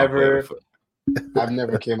No,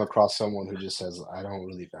 never came across someone who just says I don't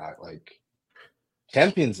really like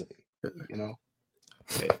Champions League. You know.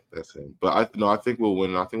 Hey, that's him. But I think we'll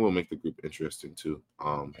win. I think we'll make the group interesting too.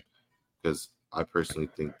 Because I personally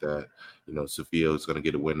think that Sofia is going to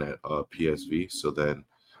get a win at PSV, so then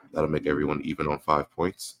that'll make everyone even on 5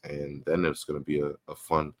 points, and then it's going to be a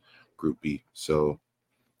fun Group B. So,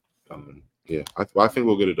 yeah, I think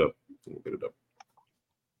we'll get it up.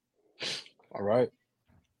 All right.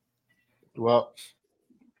 Well,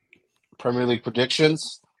 Premier League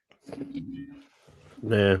predictions.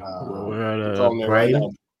 Man, we're at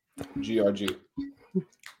Brighton. GRG.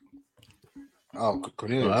 Oh,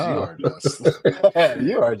 Cornelius, Wow.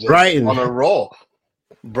 you are just Brighton. on a roll.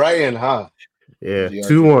 Brighton, huh? Yeah, GRG.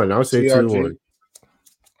 2-1. I'll say GRG. 2-1.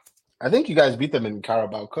 I think you guys beat them in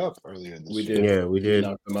Carabao Cup earlier this We year. did. Yeah, we did.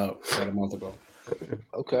 Knocked them out about a month ago.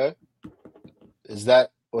 Okay. Is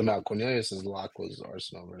that? Well, no. Cornelius's lock was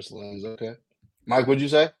Arsenal versus Lens. Okay. Mike, what'd you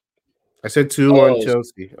say? I said 2-1 Oh.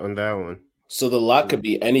 Chelsea on that one. So the lot could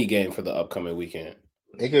be any game for the upcoming weekend.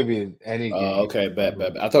 It could be any game. Okay, bet.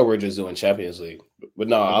 I thought we were just doing Champions League, but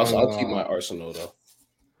no, I'll keep my Arsenal though.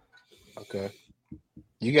 Okay.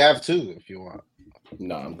 You can have 2 if you want.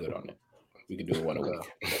 No, I'm good on it. We can do it one a week.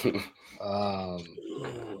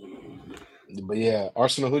 But yeah,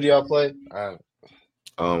 Arsenal. Who do y'all play?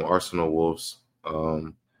 Arsenal Wolves.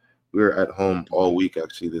 We're at home all week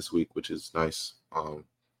actually this week, which is nice.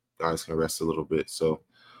 Guys can rest a little bit. So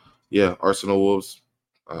yeah, Arsenal Wolves.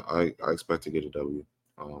 I expect to get a W.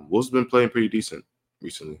 Wolves have been playing pretty decent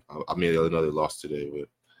recently. I mean, I know they lost today, but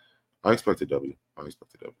I expect a W.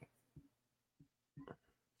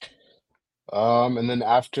 And then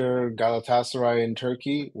after Galatasaray in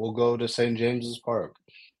Turkey, we'll go to St. James's Park.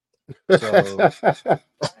 So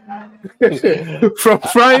From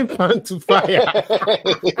frying pan to fire.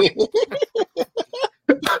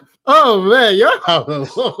 Oh man, you're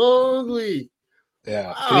hungry. Yeah.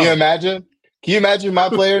 Wow. Can you imagine? Can you imagine my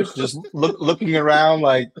players just looking around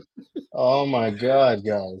like, oh my God,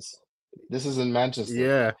 guys, this is in Manchester.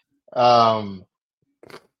 Yeah.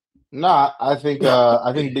 No, I think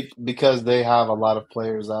because they have a lot of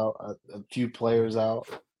players out, a few players out.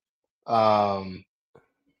 I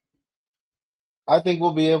think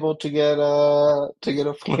we'll be able to get a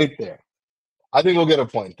point there. I think we'll get a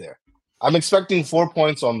point there. I'm expecting 4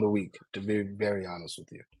 points on the week, to be very honest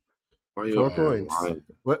with you. 4 points.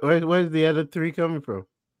 Where's the other 3 coming from?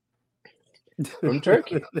 From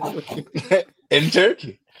Turkey. In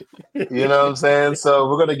Turkey. You know what I'm saying? So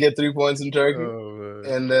we're gonna get 3 points in Turkey,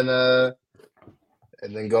 and then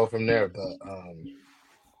go from there. But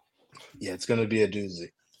yeah, it's gonna be a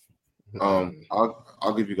doozy.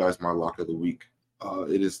 I'll give you guys my lock of the week.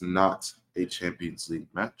 It is not a Champions League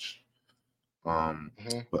match.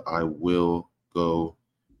 But I will go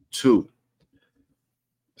to.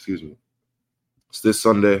 Excuse me. It's this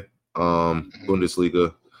Sunday.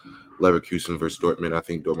 Bundesliga, Leverkusen versus Dortmund. I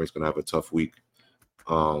think Dortmund's gonna have a tough week.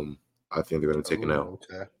 I think they're gonna take an L.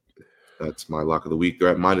 Okay. That's my lock of the week. They're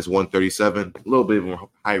at -137. A little bit more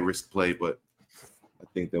high risk play, but I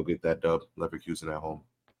think they'll get that dub. Leverkusen at home.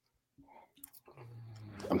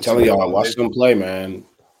 I'm telling y'all, watch them play, man.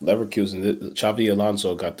 Leverkusen, Xavi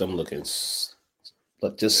Alonso got them looking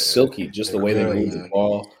just silky. Just the way they move the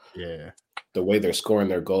ball. Yeah. The way they're scoring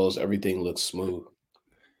their goals, everything looks smooth.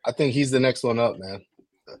 I think he's the next one up, man.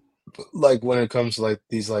 Like when it comes to like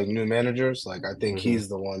these like new managers, like I think he's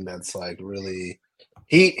the one that's like really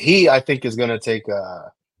he I think is gonna take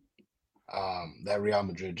that Real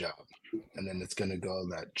Madrid job, and then it's gonna go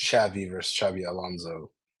that Xavi versus Xavi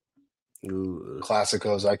Alonso.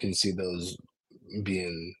 Classicos, I can see those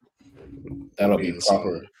being that'll be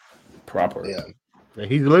proper. Yeah.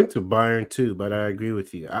 He's linked to Bayern too, but I agree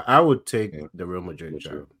with you. I would take the Real Madrid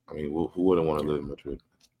job. I mean, who wouldn't want to live in Madrid?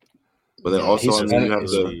 But then also, I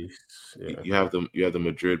mean, you have the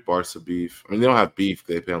Madrid Barca beef. I mean, they don't have beef.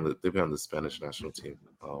 They play on the Spanish national team.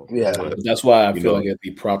 That's why I feel like it'd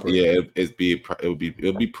be proper. Yeah, it'll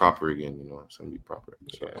be proper again. You know, it's gonna be proper.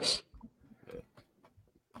 So,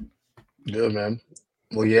 Good, man.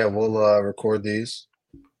 Well, yeah, we'll record these,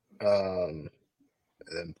 and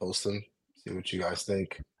then post them. See what you guys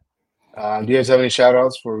think. Do you guys have any shout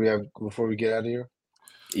outs before we get out of here?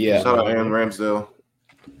 Yeah. Shout out Aaron Ramsdale.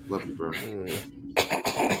 Love you, bro.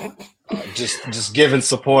 Just giving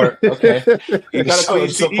support. Okay. You got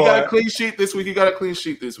a clean sheet this week.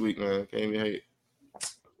 Man. Can't even hate.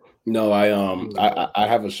 No, I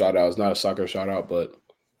have a shout out. It's not a soccer shout out, but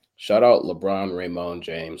shout out LeBron Raymond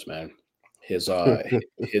James, man.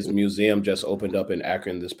 His museum just opened up in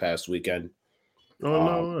Akron this past weekend. Oh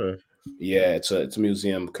no way. Yeah, it's a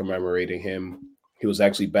museum commemorating him. He was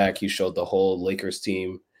actually back. He showed the whole Lakers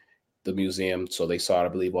team the museum, so they saw it, I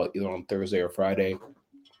believe, either on Thursday or Friday.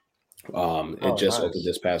 It just opened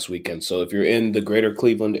this past weekend. So if you're in the greater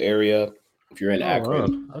Cleveland area, if you're in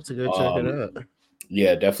Akron, I'll have to go check it out.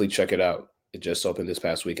 Yeah, definitely check it out. It just opened this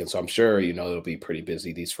past weekend, so I'm sure it'll be pretty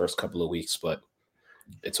busy these first couple of weeks, but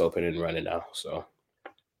it's open and running now. So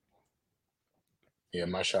yeah,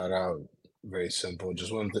 my shout out very simple.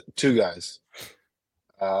 Just two guys.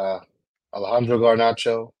 Alejandro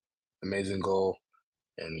Garnacho, amazing goal,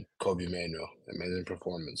 and Kobe Manuel, amazing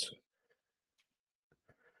performance.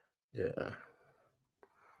 Yeah.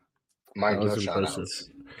 Mike, no shout outs.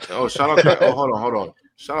 Oh, shout out! Kai, hold on.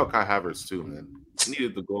 Shout out Kai Havertz too, man.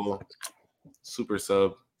 Needed the goal. Super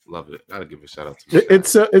sub. Love it. Gotta give a shout out to me.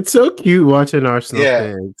 It's so cute watching Arsenal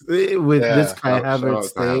fans with this Kai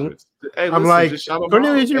Havertz thing. Hey, I'm like,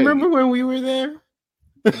 Cornelius, you remember when we were there?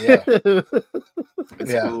 Yeah.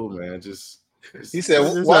 It's cool, man. He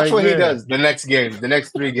said, watch what he does the next game, the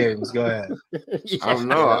next 3 games. Go ahead. I don't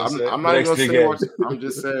know. I'm not even going to say watch. I'm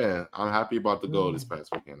just saying, I'm happy about the goal this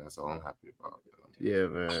past weekend. That's all I'm happy about. Yeah,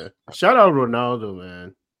 man. Shout out Ronaldo,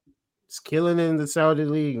 man. It's killing it in the Saudi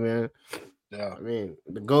League, man. Yeah. I mean,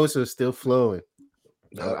 the goals are still flowing.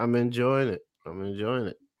 Yeah. I'm enjoying it.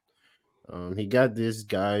 He got this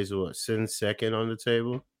guy's sitting second on the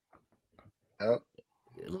table. Yep.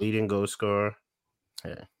 Leading goal scorer.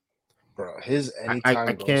 Yeah. Bro, his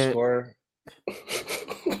anytime goal scorer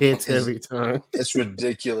hits every time. It's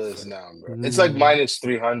ridiculous now, bro. It's like minus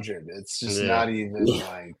 300. It's just not even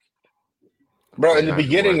like, bro. In the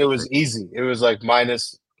beginning, it was easy. It was like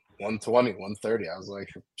minus 120, 130. I was like,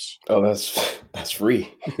 oh, that's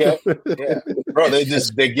free. Yeah, bro. They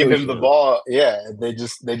give him the ball. Yeah, they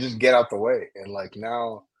just get out the way, and like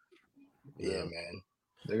now, man,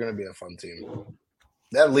 they're gonna be a fun team.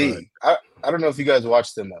 That league, I don't know if you guys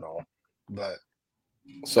watch them at all, but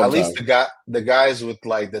at least the guys with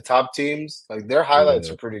like the top teams, like their highlights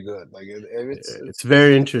are pretty good. Like it's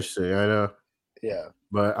very interesting. I know. Yeah,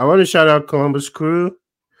 but I want to shout out Columbus Crew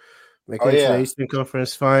making it to the Eastern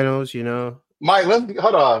Conference Finals. Mike,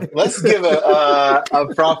 hold on. Let's give a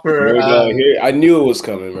proper. Here. I knew it was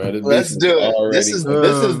coming, right? Let's do it. This is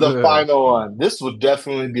the final one. This will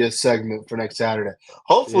definitely be a segment for next Saturday.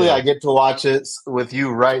 Hopefully, I get to watch it with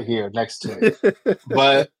you right here next to me.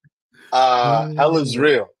 But hell is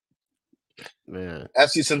real, man.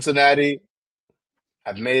 FC Cincinnati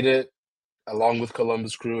have made it along with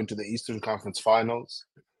Columbus Crew into the Eastern Conference Finals.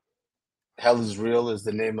 Hell is real is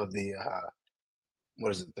the name of the.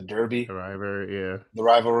 What is it? The Derby? The rivalry, yeah. The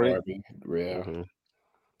rivalry. Yeah. Mm-hmm.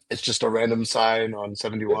 It's just a random sign on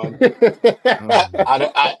 71.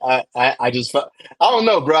 I just felt, I don't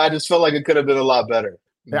know, bro. I just felt like it could have been a lot better.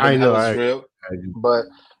 I know. Real. But,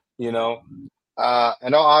 in all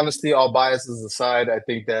honesty, all biases aside, I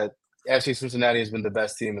think that FC Cincinnati has been the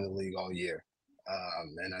best team in the league all year.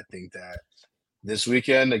 And I think that this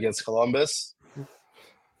weekend against Columbus,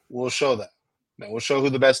 we'll show that. Man, we'll show who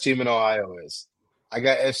the best team in Ohio is. I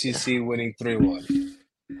got FCC winning 3-1.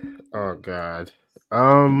 Oh God.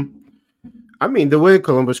 I mean, the way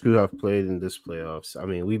Columbus Crew have played in this playoffs, I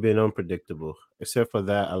mean, we've been unpredictable. Except for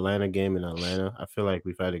that Atlanta game in Atlanta, I feel like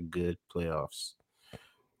we've had a good playoffs.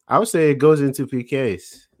 I would say it goes into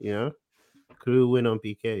PKs. Crew win on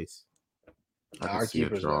PKs. Our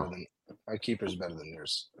keeper's better than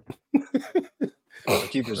yours. Our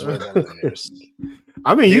keeper's way better than yours.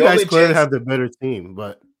 I mean, you guys clearly have the better team,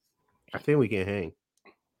 but I think we can hang.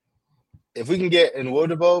 If we can get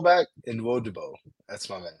Nwodibo back, that's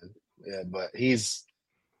my man. Yeah, but he's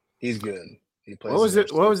good. He plays.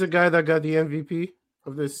 What was the guy that got the MVP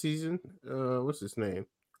of this season? What's his name?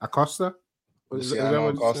 Acosta.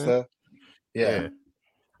 Acosta. Yeah.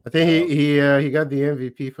 I think he got the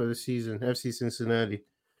MVP for the season. FC Cincinnati.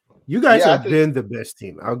 You guys have been the best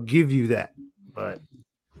team. I'll give you that. But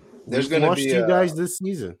there's going to be you guys this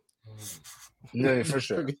season. No, for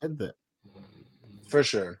sure. Forget that. For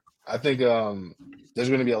sure. I think there's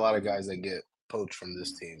going to be a lot of guys that get poached from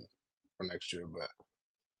this team for next year, but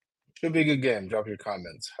should be a good game. Drop your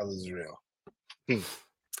comments. Hell is real.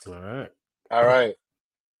 All right.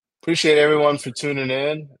 Appreciate everyone for tuning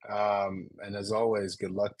in. And as always,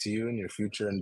 good luck to you in your future.